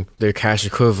exchanging their cash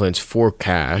equivalents for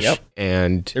cash,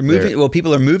 and they're moving. Well,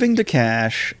 people are moving to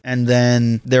cash, and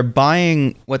then they're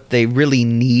buying what they really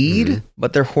need,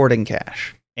 but they're hoarding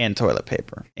cash and toilet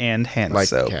paper and hand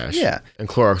soap, cash, and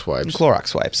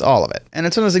Clorox wipes, all of it. And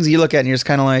it's one of those things you look at, and you're just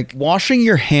kind of like, washing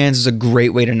your hands is a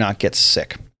great way to not get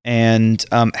sick, and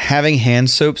having hand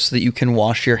soap so that you can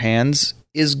wash your hands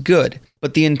is good.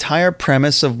 But the entire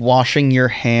premise of washing your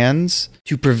hands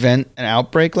to prevent an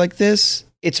outbreak like this,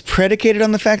 it's predicated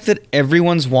on the fact that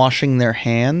everyone's washing their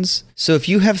hands. So if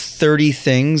you have 30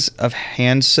 things of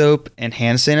hand soap and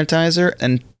hand sanitizer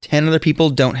and 10 other people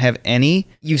don't have any,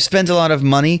 you've spent a lot of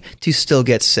money to still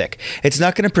get sick. It's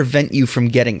not going to prevent you from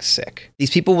getting sick.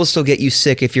 These people will still get you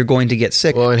sick if you're going to get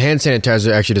sick. Well, and hand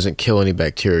sanitizer actually doesn't kill any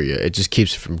bacteria. It just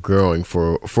keeps it from growing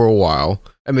for a while.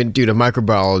 I mean, dude, a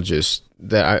microbiologist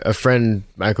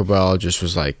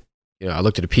was like, I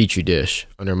looked at a petri dish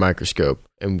under a microscope,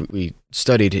 and we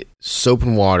studied soap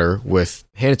and water with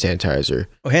hand sanitizer.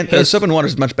 Soap and water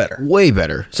is much better. Way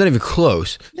better. It's not even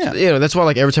close. Yeah. So, that's why,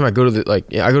 like, every time I go to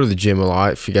I go to the gym a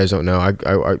lot. If you guys don't know, I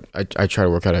try to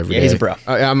work out every day. He's a bro.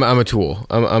 I'm a tool.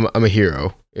 I'm a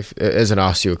hero. If as an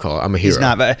osteo call it, I'm a hero. He's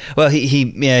not, but well,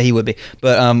 he would be.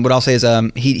 But what I'll say is,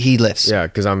 he lifts. Yeah,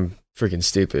 because I'm freaking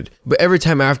stupid. But every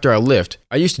time after I lift,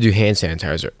 I used to do hand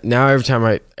sanitizer. Now every time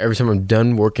I'm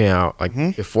done working out, like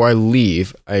before I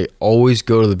leave, I always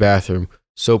go to the bathroom,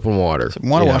 soap and water.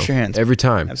 Wash your hands every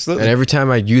time. Absolutely. And every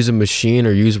time I use a machine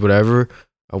or use whatever,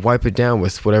 I wipe it down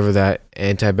with whatever that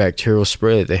antibacterial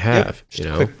spray that they have.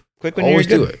 Quick when always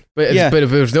you're do good. it. But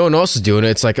if no one else is doing it,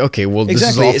 it's like, okay, well,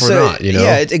 exactly. This is all for naught.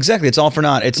 Yeah, exactly. It's all for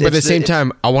naught. But at the same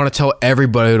time, I want to tell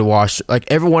everybody to wash. Like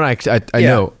everyone I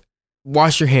know.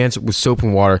 Wash your hands with soap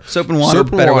and water. Soap and water,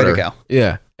 better way to go.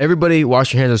 Yeah. Everybody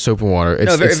wash your hands with soap and water.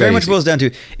 It's very much boils down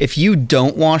to, if you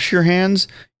don't wash your hands,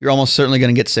 you're almost certainly going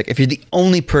to get sick. If you're the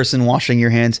only person washing your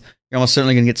hands, you're almost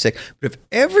certainly going to get sick. But if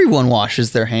everyone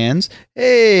washes their hands,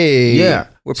 we're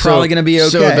probably going to be okay.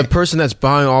 So the person that's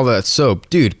buying all that soap,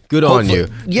 dude, good on you.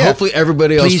 Yeah. Hopefully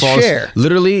everybody else Please follows. share.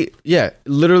 Literally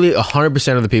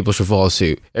 100% of the people should follow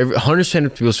suit. 100%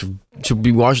 of people should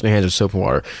be washing their hands with soap and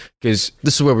water, because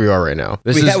this is where we are right now.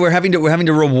 We're having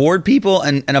to reward people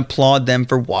and applaud them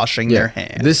for washing their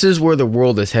hands. This is where the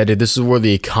world is headed. This is where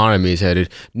the economy is headed.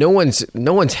 No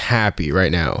one's happy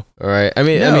right now. All right. I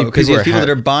mean, because you have people that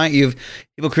are buying. You have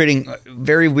people creating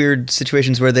very weird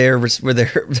situations where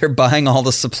they're buying all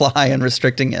the supply and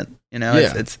restricting it.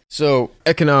 It's so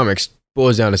economics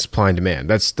boils down to supply and demand.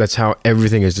 That's how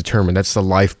everything is determined. That's the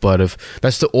lifeblood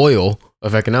that's the oil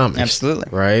of economics. Absolutely.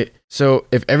 Right. So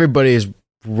if everybody is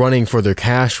running for their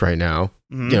cash right now,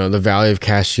 the value of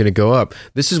cash is going to go up.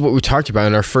 This is what we talked about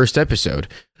in our first episode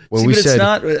when we said,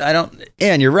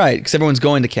 and you're right, because everyone's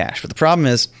going to cash. But the problem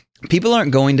is, people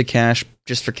aren't going to cash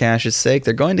just for cash's sake.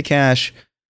 They're going to cash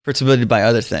for its ability to buy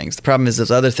other things. The problem is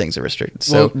those other things are restricted.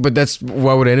 So, but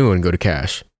why would anyone go to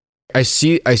cash? I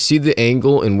see the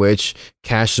angle in which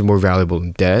cash is more valuable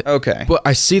than debt. Okay. But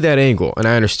I see that angle, and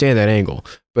I understand that angle.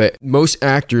 But most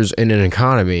actors in an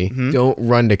economy don't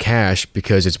run to cash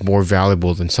because it's more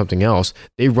valuable than something else.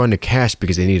 They run to cash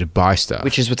because they need to buy stuff.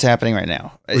 Which is what's happening right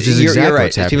now. Which is exactly you're right.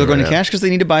 What's happening People are going right to cash because they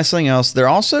need to buy something else. They're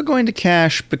also going to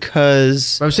cash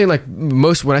because... I'm saying, like,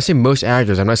 when I say most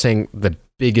actors, I'm not saying the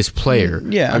biggest player.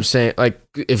 Yeah. I'm saying, like,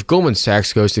 if Goldman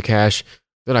Sachs goes to cash,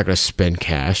 they're not going to spend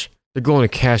cash. They're going to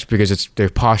cash because they're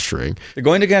posturing. They're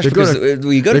going to cash because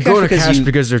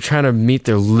because they're trying to meet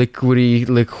their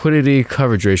liquidity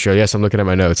coverage ratio. Yes, I'm looking at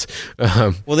my notes.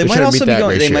 Well, they might also be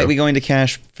going. They might be going to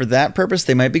cash for that purpose.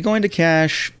 They might be going to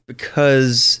cash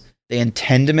because they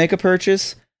intend to make a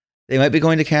purchase. They might be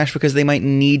going to cash because they might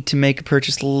need to make a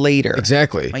purchase later.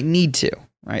 Exactly. Might need to.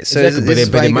 Right. So, exactly.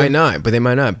 But they might not. But they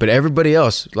might not. But everybody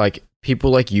else, like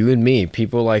people like you and me,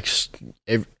 people like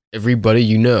everybody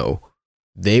you know.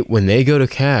 When they go to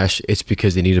cash, it's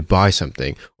because they need to buy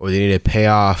something or they need to pay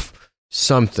off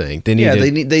something. They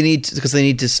need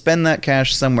to spend that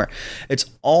cash somewhere. It's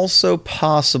also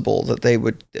possible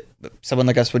that someone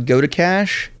like us would go to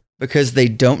cash because they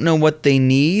don't know what they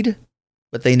need,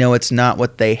 but they know it's not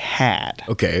what they had.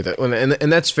 Okay,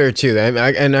 and that's fair too.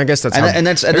 I guess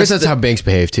that's how banks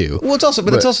behave too. Well, it's also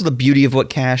the beauty of what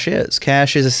cash is.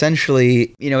 Cash is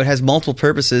essentially, it has multiple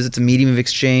purposes. It's a medium of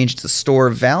exchange. It's a store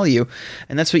of value,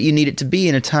 and that's what you need it to be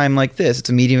in a time like this. It's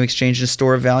a medium of exchange and a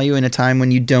store of value in a time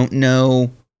when you don't know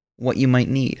what you might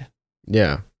need.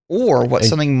 Yeah, or what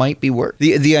something might be worth.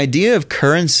 The idea of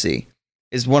currency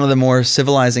is one of the more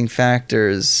civilizing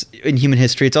factors in human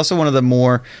history. It's also one of the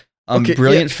more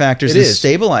brilliant factors to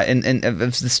stabilize and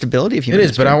the stability of human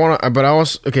history. But I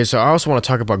also want to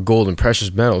talk about gold and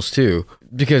precious metals too,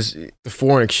 because the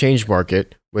foreign exchange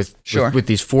market with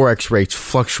these forex rates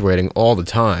fluctuating all the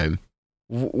time,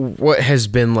 what has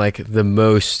been like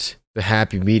the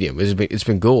happy medium? It's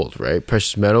been gold, right?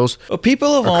 Precious metals. Well,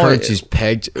 people have currencies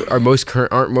pegged. Aren't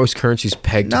most currencies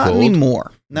pegged to gold? Not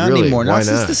anymore. Not really? anymore. Why not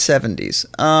since the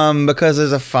 70s. Because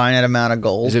there's a finite amount of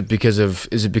gold. Is it because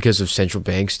of central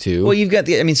banks too? Well, you've got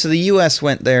so the U.S.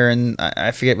 went there, and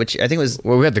I forget which. I think it was.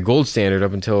 Well, we had the gold standard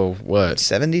up until what?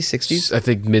 70s, 60s. I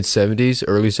think mid 70s,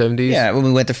 early 70s. Yeah, when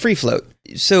we went to free float.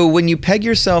 So when you peg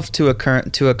yourself to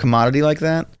a commodity like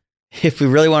that, if we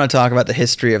really want to talk about the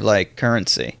history of like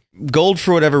currency, Gold,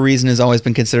 for whatever reason, has always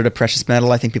been considered a precious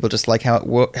metal. I think people just like how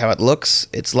it looks.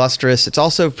 It's lustrous. It's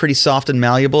also pretty soft and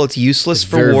malleable. It's useless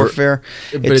for warfare.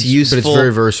 It's useful. But it's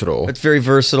very versatile. It's very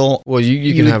versatile. Well,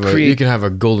 you can have a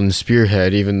golden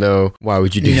spearhead, even though why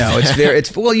would you do that?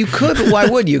 No, well, you could. Why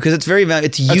would you? Because it's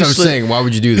useless. That's what I'm saying. Why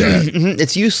would you do that?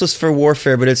 It's useless for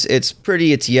warfare, but it's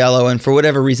pretty. It's yellow, and for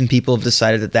whatever reason, people have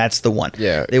decided that that's the one.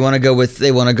 Yeah, they want to go with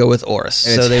Oris.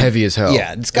 And it's heavy as hell.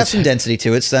 Yeah, it's got some density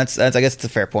to it. So that's I guess it's a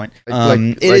fair point.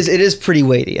 It is pretty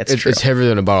weighty. That's true. It's heavier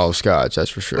than a bottle of scotch. That's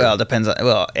for sure. Well, it depends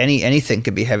on anything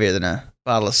could be heavier than a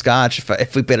bottle of scotch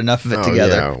if we put enough of it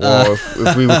together. Yeah. Well,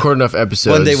 if we record enough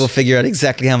episodes, one day we'll figure out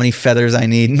exactly how many feathers I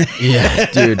need. Yeah,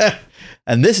 dude.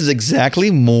 And this is exactly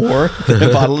more than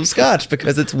a bottle of scotch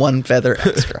because it's one feather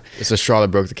extra. It's the straw that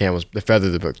broke the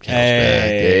feather that broke the camel's back.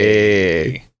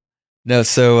 Hey. No,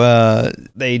 so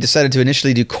they decided to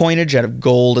initially do coinage out of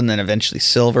gold and then eventually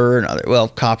silver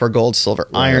and copper, gold, silver,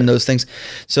 iron, those things.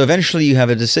 So eventually you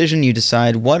have a decision. You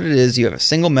decide what it is. You have a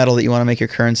single metal that you want to make your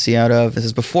currency out of. This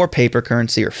is before paper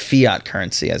currency or fiat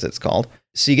currency, as it's called.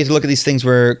 So you get to look at these things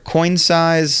where coin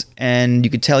size, and you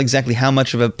could tell exactly how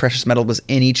much of a precious metal was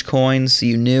in each coin, so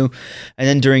you knew. And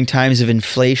then during times of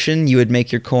inflation, you would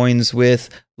make your coins with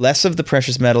less of the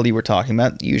precious metal you were talking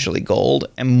about, usually gold,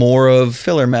 and more of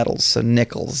filler metals, so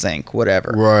nickel, zinc,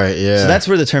 whatever. Right, yeah. So that's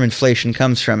where the term inflation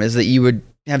comes from, is that you would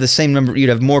have the same number, you'd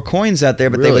have more coins out there,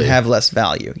 but they would have less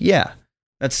value. Yeah.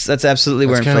 That's absolutely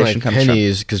where inflation comes from.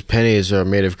 Pennies, because pennies are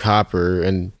made of copper,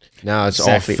 and now it's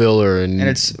all filler and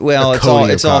it's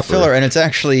all filler, and it's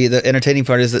actually the entertaining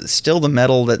part is that still the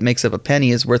metal that makes up a penny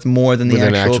is worth more than the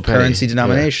actual currency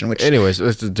denomination. Which, anyways,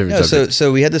 that's the different subject.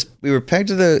 So we had this. We were pegged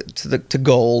to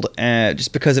gold,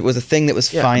 just because it was a thing that was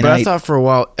finite. But I thought for a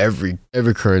while every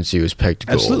currency was pegged to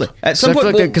gold. Absolutely. At some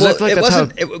point,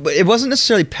 it wasn't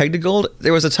necessarily pegged to gold.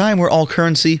 There was a time where all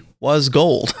currency was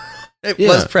gold. It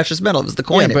was precious metal. It was the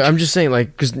coinage. Yeah, but I'm just saying,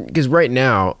 like, because right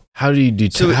now, how do you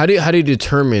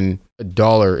determine a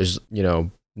dollar is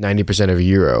 90% of a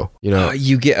euro?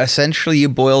 You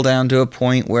boil down to a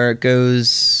point where it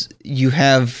goes. You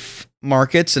have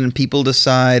markets, and people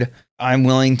decide, I'm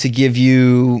willing to give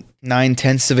you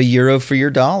 9/10 of a euro for your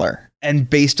dollar, and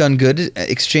based on good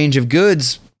exchange of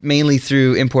goods. Mainly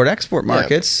through import-export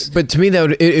markets. But to me,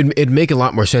 it'd make a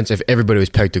lot more sense if everybody was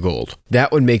pegged to gold.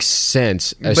 That would make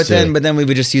sense. But then we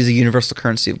would just use a universal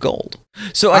currency of gold.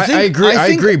 So I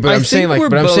agree. But I'm saying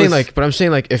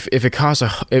if it costs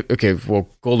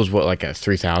gold is what, like a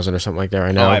 3,000 or something like that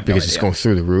right now, because it's going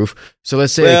through the roof. So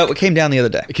let's say it came down the other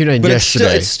day. It came down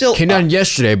yesterday. It came down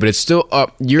yesterday, but it's still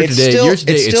up year to date.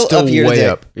 It's still way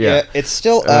up. Yeah, it's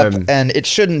still up, and it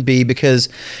shouldn't be, because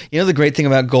the great thing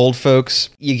about gold, folks.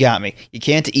 You got me. You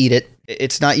can't eat it.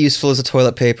 It's not useful as a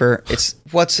toilet paper.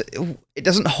 It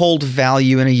doesn't hold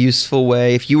value in a useful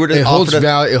way. If you were to it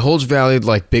holds value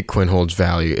like Bitcoin holds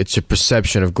value. It's a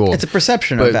perception of gold. It's a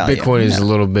perception of value. Bitcoin is a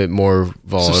little bit more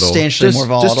volatile. Substantially more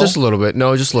volatile. Just a little bit.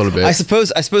 No, just a little bit. I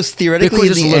suppose theoretically,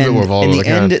 Bitcoin's just a little bit more volatile. In the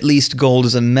end, at least, gold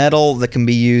is a metal that can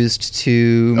be used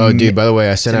to. Oh, dude! By the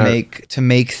way, I sent out to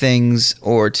make things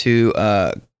or to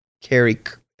carry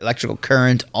electrical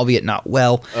current, albeit not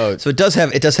well. Oh. So it does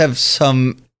have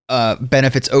some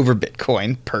benefits over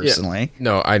Bitcoin, personally. Yeah.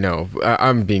 No, I know.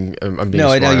 I'm being No, smart.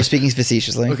 I know you're speaking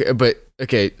facetiously.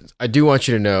 Okay, I do want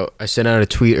you to know. I sent out a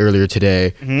tweet earlier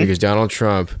today because Donald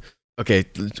Trump. Okay,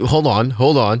 hold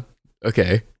on.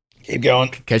 Okay. Keep going.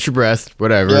 Catch your breath.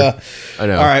 Whatever. Yeah. I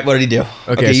know. All right. What did he do?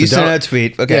 Okay, you sent out a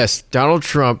tweet. Okay. Yes, Donald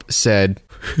Trump said.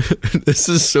 This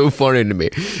is so funny to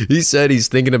me. He said he's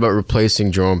thinking about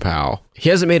replacing Jerome Powell. He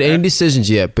hasn't made any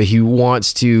decisions yet, but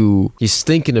he's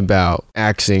thinking about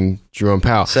axing Jerome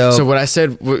Powell. So what I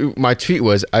said, my tweet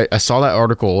was, I saw that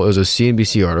article. It was a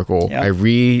CNBC article. Yep. I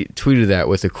retweeted that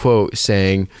with a quote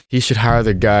saying he should hire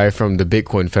the guy from the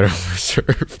Bitcoin Federal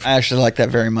Reserve. I actually like that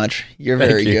very much. You're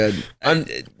very good.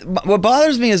 What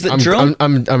bothers me is that Jerome...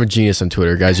 I'm a genius on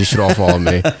Twitter, guys. You should all follow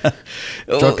me.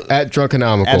 At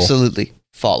Drunkonomical. Absolutely.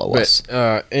 Follow us.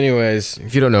 Anyways,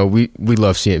 if you don't know, we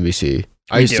love CNBC.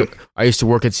 I used to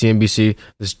work at CNBC.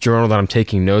 This journal that I'm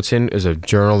taking notes in is a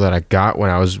journal that I got when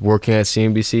I was working at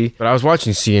CNBC. But I was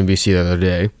watching CNBC the other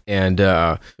day, and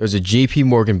there was a JP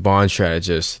Morgan bond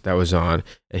strategist that was on,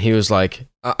 and he was like,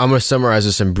 I'm going to summarize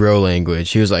this in bro language.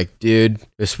 He was like, dude,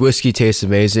 this whiskey tastes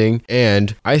amazing,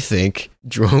 and I think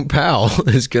Jerome Powell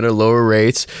is going to lower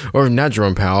rates, or not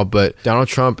Jerome Powell, but Donald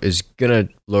Trump is going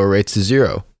to lower rates to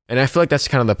zero. And I feel like that's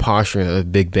kind of the posturing that the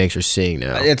big banks are seeing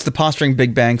now. It's the posturing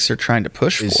big banks are trying to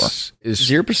push for.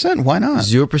 0%? Why not?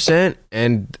 0%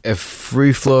 and a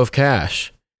free flow of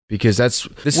cash. because this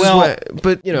is what.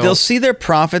 But they'll see their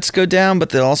profits go down,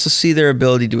 but they'll also see their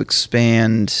ability to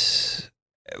expand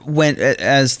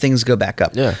as things go back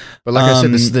up. Yeah, but like I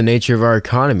said, this is the nature of our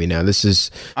economy now.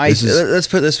 Let's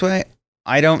put it this way.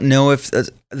 I don't know if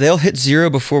they'll hit zero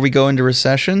before we go into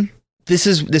recession. This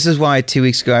is why 2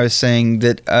 weeks ago I was saying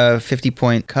that a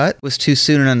 50-point cut was too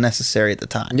soon and unnecessary at the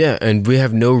time. Yeah, and we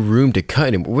have no room to cut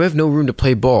anymore. We have no room to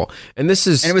play ball. And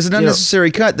it was an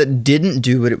unnecessary cut that didn't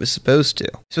do what it was supposed to.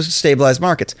 It's supposed to stabilize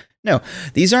markets. No,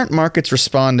 these aren't markets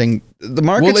responding. The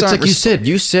markets it's aren't like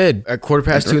you said at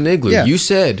 2:15 in Igloo. Yeah. You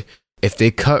said if they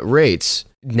cut rates,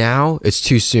 now it's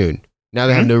too soon. Now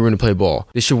they have no room to play ball.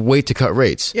 They should wait to cut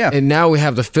rates. Yeah. And now we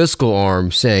have the fiscal arm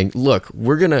saying, "Look,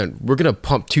 we're gonna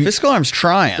pump two." Fiscal arm's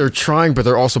trying. They're trying, but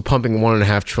they're also pumping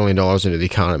 $1.5 trillion into the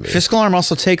economy. Fiscal arm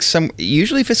also takes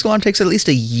usually fiscal arm takes at least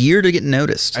a year to get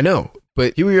noticed. I know,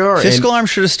 but here we are. Fiscal arm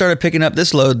should have started picking up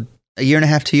this load a year and a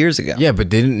half, 2 years ago. Yeah, but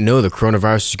they didn't know the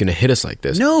coronavirus was going to hit us like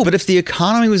this. No, but if the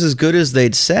economy was as good as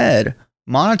they'd said,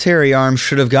 monetary arm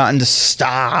should have gotten to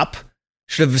stop.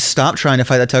 Should have stopped trying to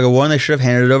fight that tug of war, and they should have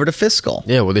handed it over to fiscal.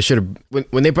 Yeah, well, they should have.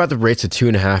 When they brought the rates to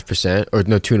 2.5%, or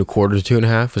no, 2.25% to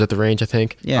 2.5%, was that the range? I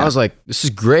think. Yeah, I was like, this is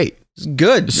great. It's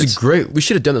good. This is great. We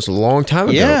should have done this a long time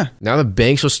ago. Yeah. Now the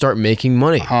banks will start making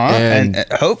money. And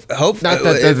hope not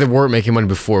that they weren't making money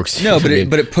before. No, but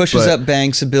it pushes up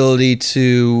banks' ability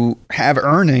to have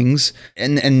earnings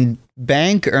and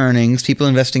bank earnings. People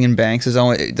investing in banks is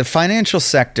always the financial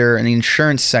sector and the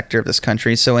insurance sector of this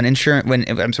country. So when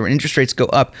interest rates go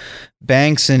up,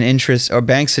 banks and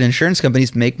insurance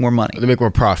companies make more money. They make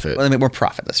more profit. Well, they make more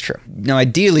profit. That's true. Now,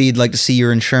 ideally, you'd like to see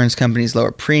your insurance companies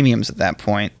lower premiums at that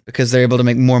point because they're able to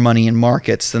make more money in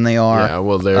markets than they are. Yeah,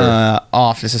 well, they're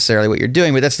off necessarily what you're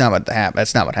doing, but that's not what happens.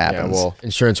 Yeah, well,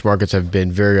 insurance markets have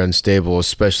been very unstable,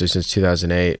 especially since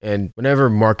 2008. And whenever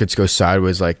markets go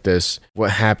sideways like this, what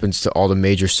happens to all the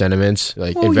major sentiments,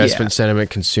 like investment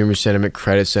sentiment, consumer sentiment,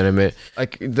 credit sentiment,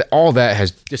 all that has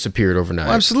disappeared overnight.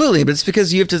 Well, absolutely, but it's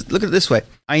because you have to look at it this way.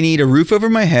 I need a roof over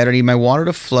my head. I need my water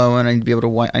to flow, and I need to be able to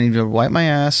wipe my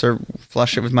ass or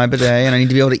flush it with my bidet, and I need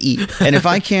to be able to eat. And if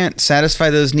I can't satisfy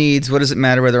those needs, what does it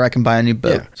matter whether I can buy a new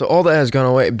boat? Yeah. So all that has gone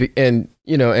away, and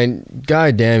Guy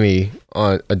Adami,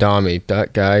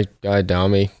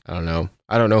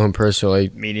 I don't know him personally.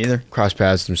 Me neither. Crossed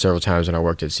paths with him several times when I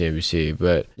worked at CNBC.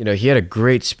 But, he had a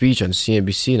great speech on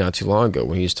CNBC not too long ago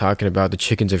when he was talking about the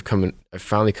chickens have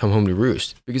finally come home to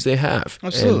roost, because they have.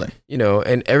 Absolutely.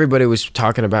 And everybody was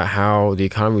talking about how the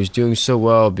economy was doing so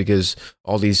well because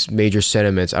all these major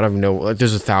sentiments, I don't even know,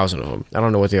 there's 1,000 of them. I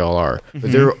don't know what they all are.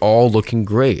 But they're all looking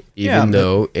great, even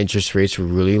though interest rates were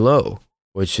really low,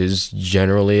 which is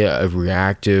generally a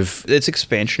reactive. It's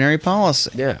expansionary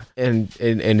policy. Yeah, and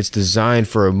it's designed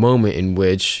for a moment in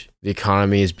which the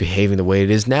economy is behaving the way it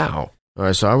is now. All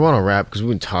right, so I want to wrap because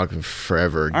we've been talking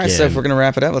forever. All right, so if we're gonna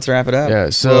wrap it up, let's wrap it up. Yeah.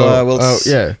 So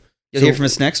you'll hear from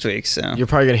us next week. So you're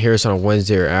probably gonna hear us on a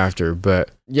Wednesday or after.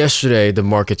 But yesterday the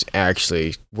markets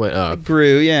actually went up. It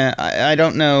grew. Yeah. I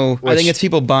don't know. I think it's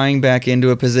people buying back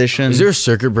into a position. Is there a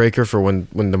circuit breaker for when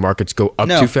the markets go up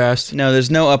too fast? No,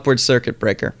 there's no upward circuit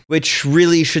breaker, which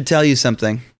really should tell you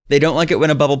something. They don't like it when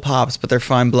a bubble pops, but they're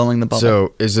fine blowing the bubble.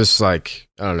 So is this I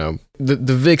don't know. The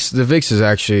VIX is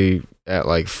actually at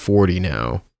 40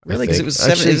 now. Really? Because it was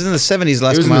in the 70s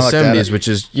last time I looked at it. It was in the 70s, which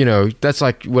is, that's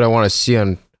what I want to see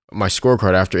on my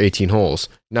scorecard after 18 holes,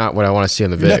 not what I want to see on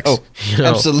the VIX. No,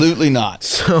 absolutely not.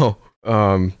 So,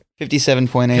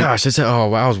 57.8. Gosh,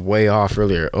 I was way off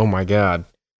earlier. Oh my God.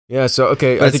 Yeah, so,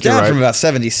 okay. But I think it's down from about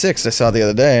 76 I saw the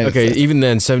other day. Okay, even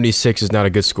then, 76 is not a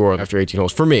good score after 18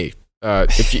 holes. For me.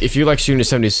 If you like shooting at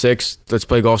 76, let's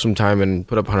play golf sometime and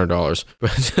put up $100.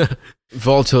 But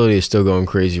volatility is still going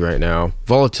crazy right now.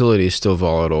 Volatility is still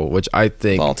volatile, which I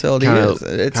think kind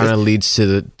of leads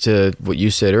to what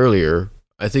you said earlier.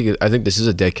 I think this is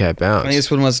a dead cat bounce. I think this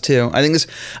one was too. I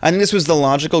think this was the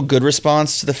logical good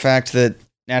response to the fact that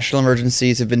national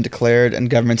emergencies have been declared and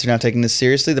governments are now taking this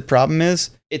seriously. The problem is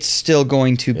it's still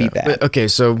going to be bad. But, okay,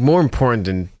 so more important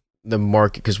than the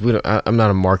market, because I'm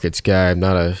not a markets guy. I'm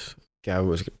not a guy who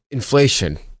was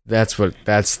inflation. That's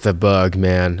the bug,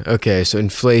 man. Okay, so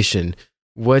inflation.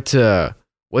 What's the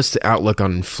outlook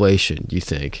on inflation, do you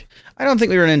think? I don't think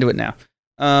we run into it now.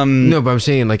 No, but I'm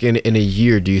saying in a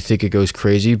year, do you think it goes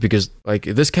crazy? Because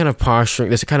this kind of posturing,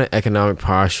 this kind of economic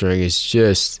posturing is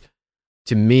just,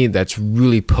 to me, that's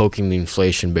really poking the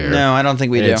inflation bear. No, I don't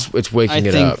think we do. It's waking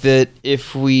it up. I think that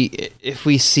if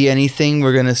we see anything,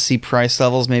 we're going to see price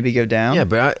levels maybe go down. Yeah,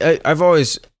 but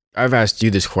I've asked you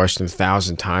this question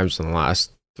 1,000 times in the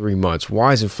last 3 months.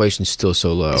 Why is inflation still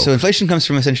so low? So inflation comes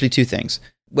from essentially two things.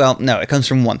 Well, no, it comes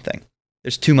from one thing.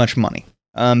 There's too much money.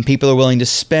 People are willing to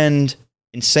spend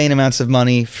insane amounts of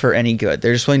money for any good.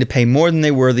 They're just willing to pay more than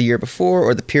they were the year before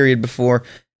or the period before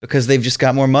because they've just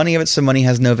got more money of it, so money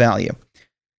has no value.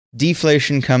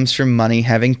 Deflation comes from money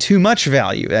having too much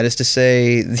value. That is to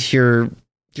say, you're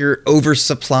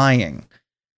oversupplying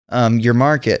your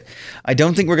market. I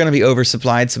don't think we're going to be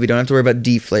oversupplied, so we don't have to worry about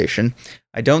deflation.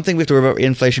 I don't think we have to worry about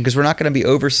inflation because we're not going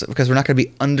to be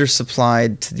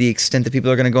undersupplied to the extent that people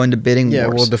are going to go into bidding wars. Yeah,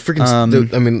 well,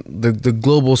 the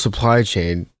global supply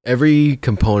chain, every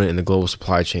component in the global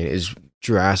supply chain is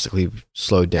drastically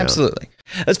slowed down. Absolutely.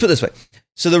 Let's put it this way.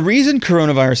 So the reason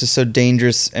coronavirus is so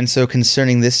dangerous and so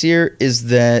concerning this year is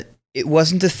that it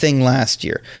wasn't a thing last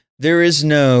year. There is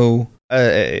no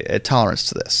a tolerance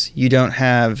to this. You don't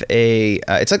have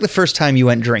it's like the first time you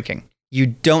went drinking. You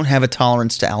don't have a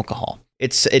tolerance to alcohol.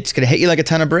 It's going to hit you like a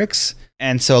ton of bricks,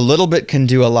 and so a little bit can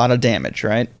do a lot of damage,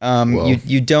 right?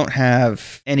 You don't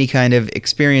have any kind of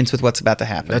experience with what's about to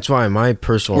happen. That's why my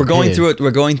personal We're going through it. We're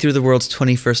going through the world's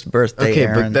 21st birthday,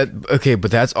 Aaron.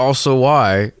 But that's also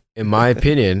why, in my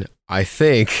opinion, I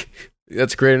think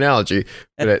that's a great analogy.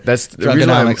 But that's the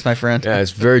drunkonomics, my friend. Yeah, it's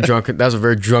very drunken. That was a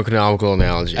very drunkonomical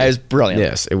analogy. That was brilliant.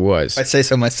 Yes, it was. I say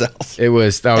so myself. That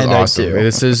was And awesome. I do.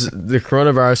 The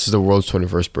coronavirus is the world's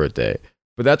 21st birthday.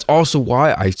 But that's also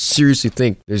why I seriously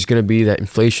think there's going to be that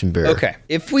inflation barrier. Okay,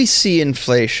 if we see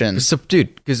inflation,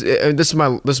 because this is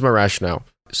my rationale.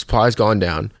 Supply's gone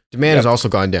down. Demand has also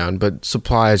gone down, but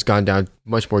supply has gone down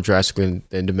much more drastically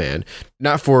than demand.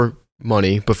 Not for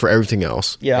money, but for everything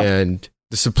else. Yeah. And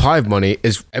the supply of money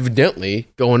is evidently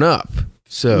going up.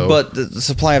 So, but the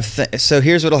supply of so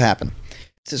here's what'll happen.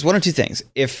 It's one of two things.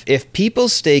 If people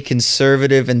stay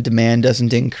conservative and demand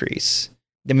doesn't increase,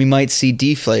 then we might see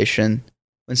deflation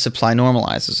when supply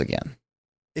normalizes again.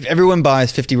 If everyone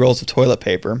buys 50 rolls of toilet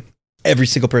paper, every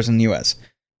single person in the U.S.,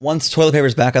 once toilet paper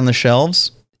is back on the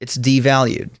shelves, it's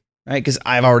devalued, right? Because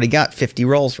I've already got 50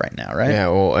 rolls right now, right? Yeah,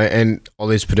 well, and all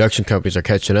these production companies are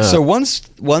catching up. So once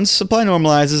supply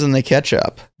normalizes and they catch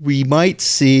up, we might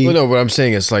see. Well, no, what I'm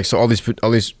saying is like, so all these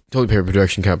toilet paper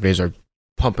production companies are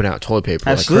pumping out toilet paper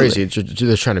Absolutely. like crazy.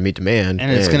 They're trying to meet demand,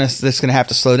 and it's gonna have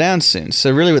to slow down soon.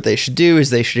 So really, what they should do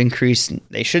is they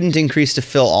shouldn't increase to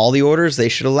fill all the orders. They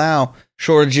should allow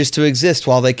shortages to exist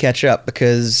while they catch up,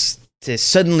 because to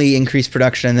suddenly increase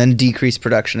production and then decrease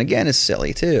production again is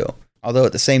silly too. Although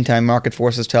at the same time, market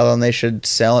forces tell them they should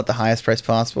sell at the highest price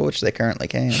possible, which they currently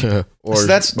can. or we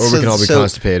can all be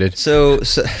constipated. So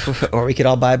or we could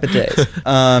all buy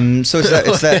bidets. So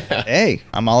it's that. Hey,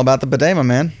 I'm all about the bidet, my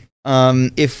man.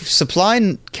 If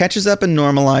supply catches up and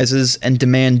normalizes and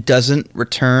demand doesn't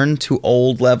return to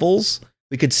old levels,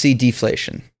 we could see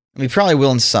deflation. We probably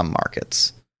will in some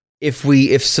markets.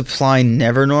 If supply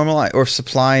never normalizes, or if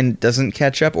supply doesn't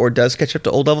catch up or does catch up to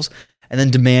old levels, and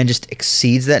then demand just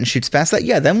exceeds that and shoots past that,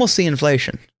 then we'll see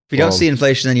inflation. If you don't see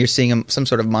inflation, then you're seeing some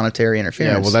sort of monetary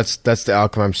interference. Yeah, well, that's the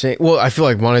outcome I'm saying. Well, I feel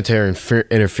like monetary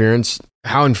interference,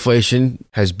 how inflation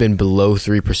has been below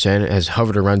 3%, has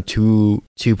hovered around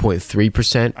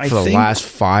 2.3% for the last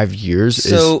 5 years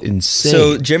is insane.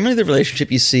 So generally the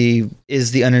relationship you see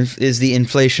is the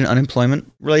inflation-unemployment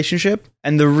relationship.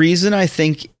 And the reason I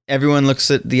think everyone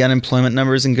looks at the unemployment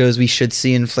numbers and goes, we should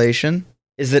see inflation,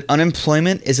 is that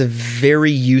unemployment is a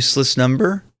very useless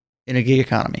number in a gig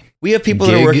economy. We have people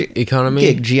that are working economy,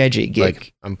 gig, gig.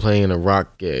 Like I'm playing in a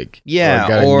rock gig.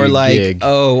 Yeah, or like gig.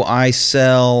 I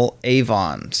sell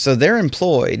Avon, so they're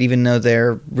employed even though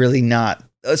they're really not.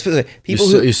 Let's put it this way,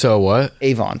 people you sell what?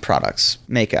 Avon products,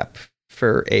 makeup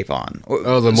for Avon.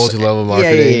 The multi-level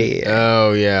marketing. Yeah.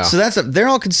 Oh yeah. So they're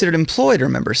all considered employed.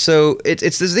 Remember, so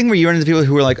it's this thing where you run into people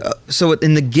who are like, so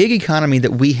in the gig economy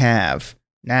that we have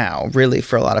now, really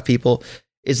for a lot of people,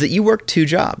 is that you work 2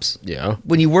 jobs. Yeah.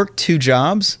 When you work 2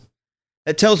 jobs,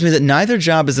 that tells me that neither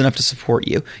job is enough to support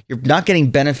you. You're not getting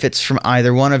benefits from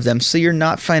either one of them, so you're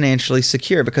not financially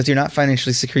secure. Because you're not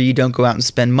financially secure, you don't go out and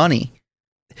spend money.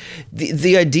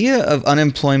 The idea of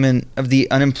the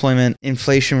unemployment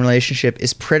inflation relationship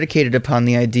is predicated upon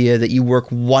the idea that you work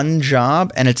 1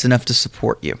 job and it's enough to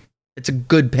support you. It's a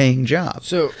good paying job.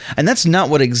 And that's not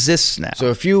what exists now.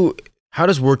 So how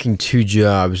does working 2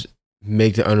 jobs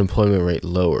make the unemployment rate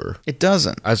lower? It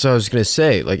doesn't. That's what I was going to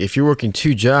say. Like, if you're working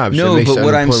 2 jobs, no, but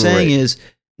what I'm saying is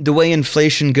the way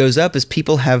inflation goes up is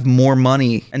people have more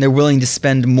money and they're willing to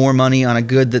spend more money on a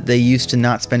good that they used to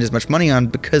not spend as much money on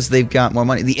because they've got more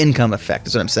money. The income effect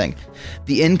is what I'm saying.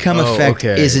 The income effect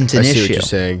isn't an issue. I see what you're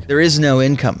saying. There is no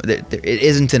income. It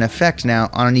isn't an effect now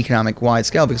on an economic wide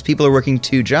scale because people are working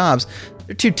 2 jobs.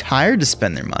 They're too tired to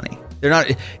spend their money. They're not.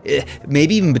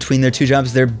 Maybe even between their two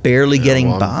jobs, they're barely getting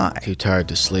Well, by. I'm too tired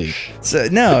to sleep. So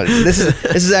no, this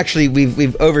is actually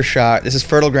we've overshot. This is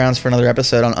fertile grounds for another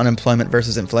episode on unemployment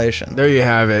versus inflation. There you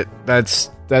have it. That's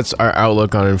our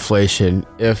outlook on inflation.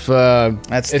 If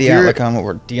That's if the you're- outlook on what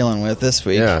we're dealing with this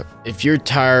week. Yeah, if you're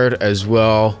tired as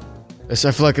well, I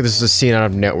feel like this is a scene out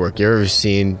of Network. You ever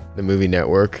seen the movie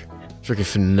Network? Freaking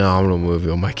phenomenal movie.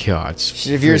 Oh my god.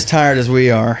 If you're as tired as we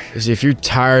are, If you're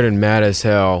tired and mad as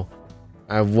hell,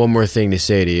 I have one more thing to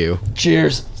say to you.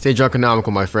 cheers. Stay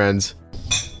drunkonomical, my friends.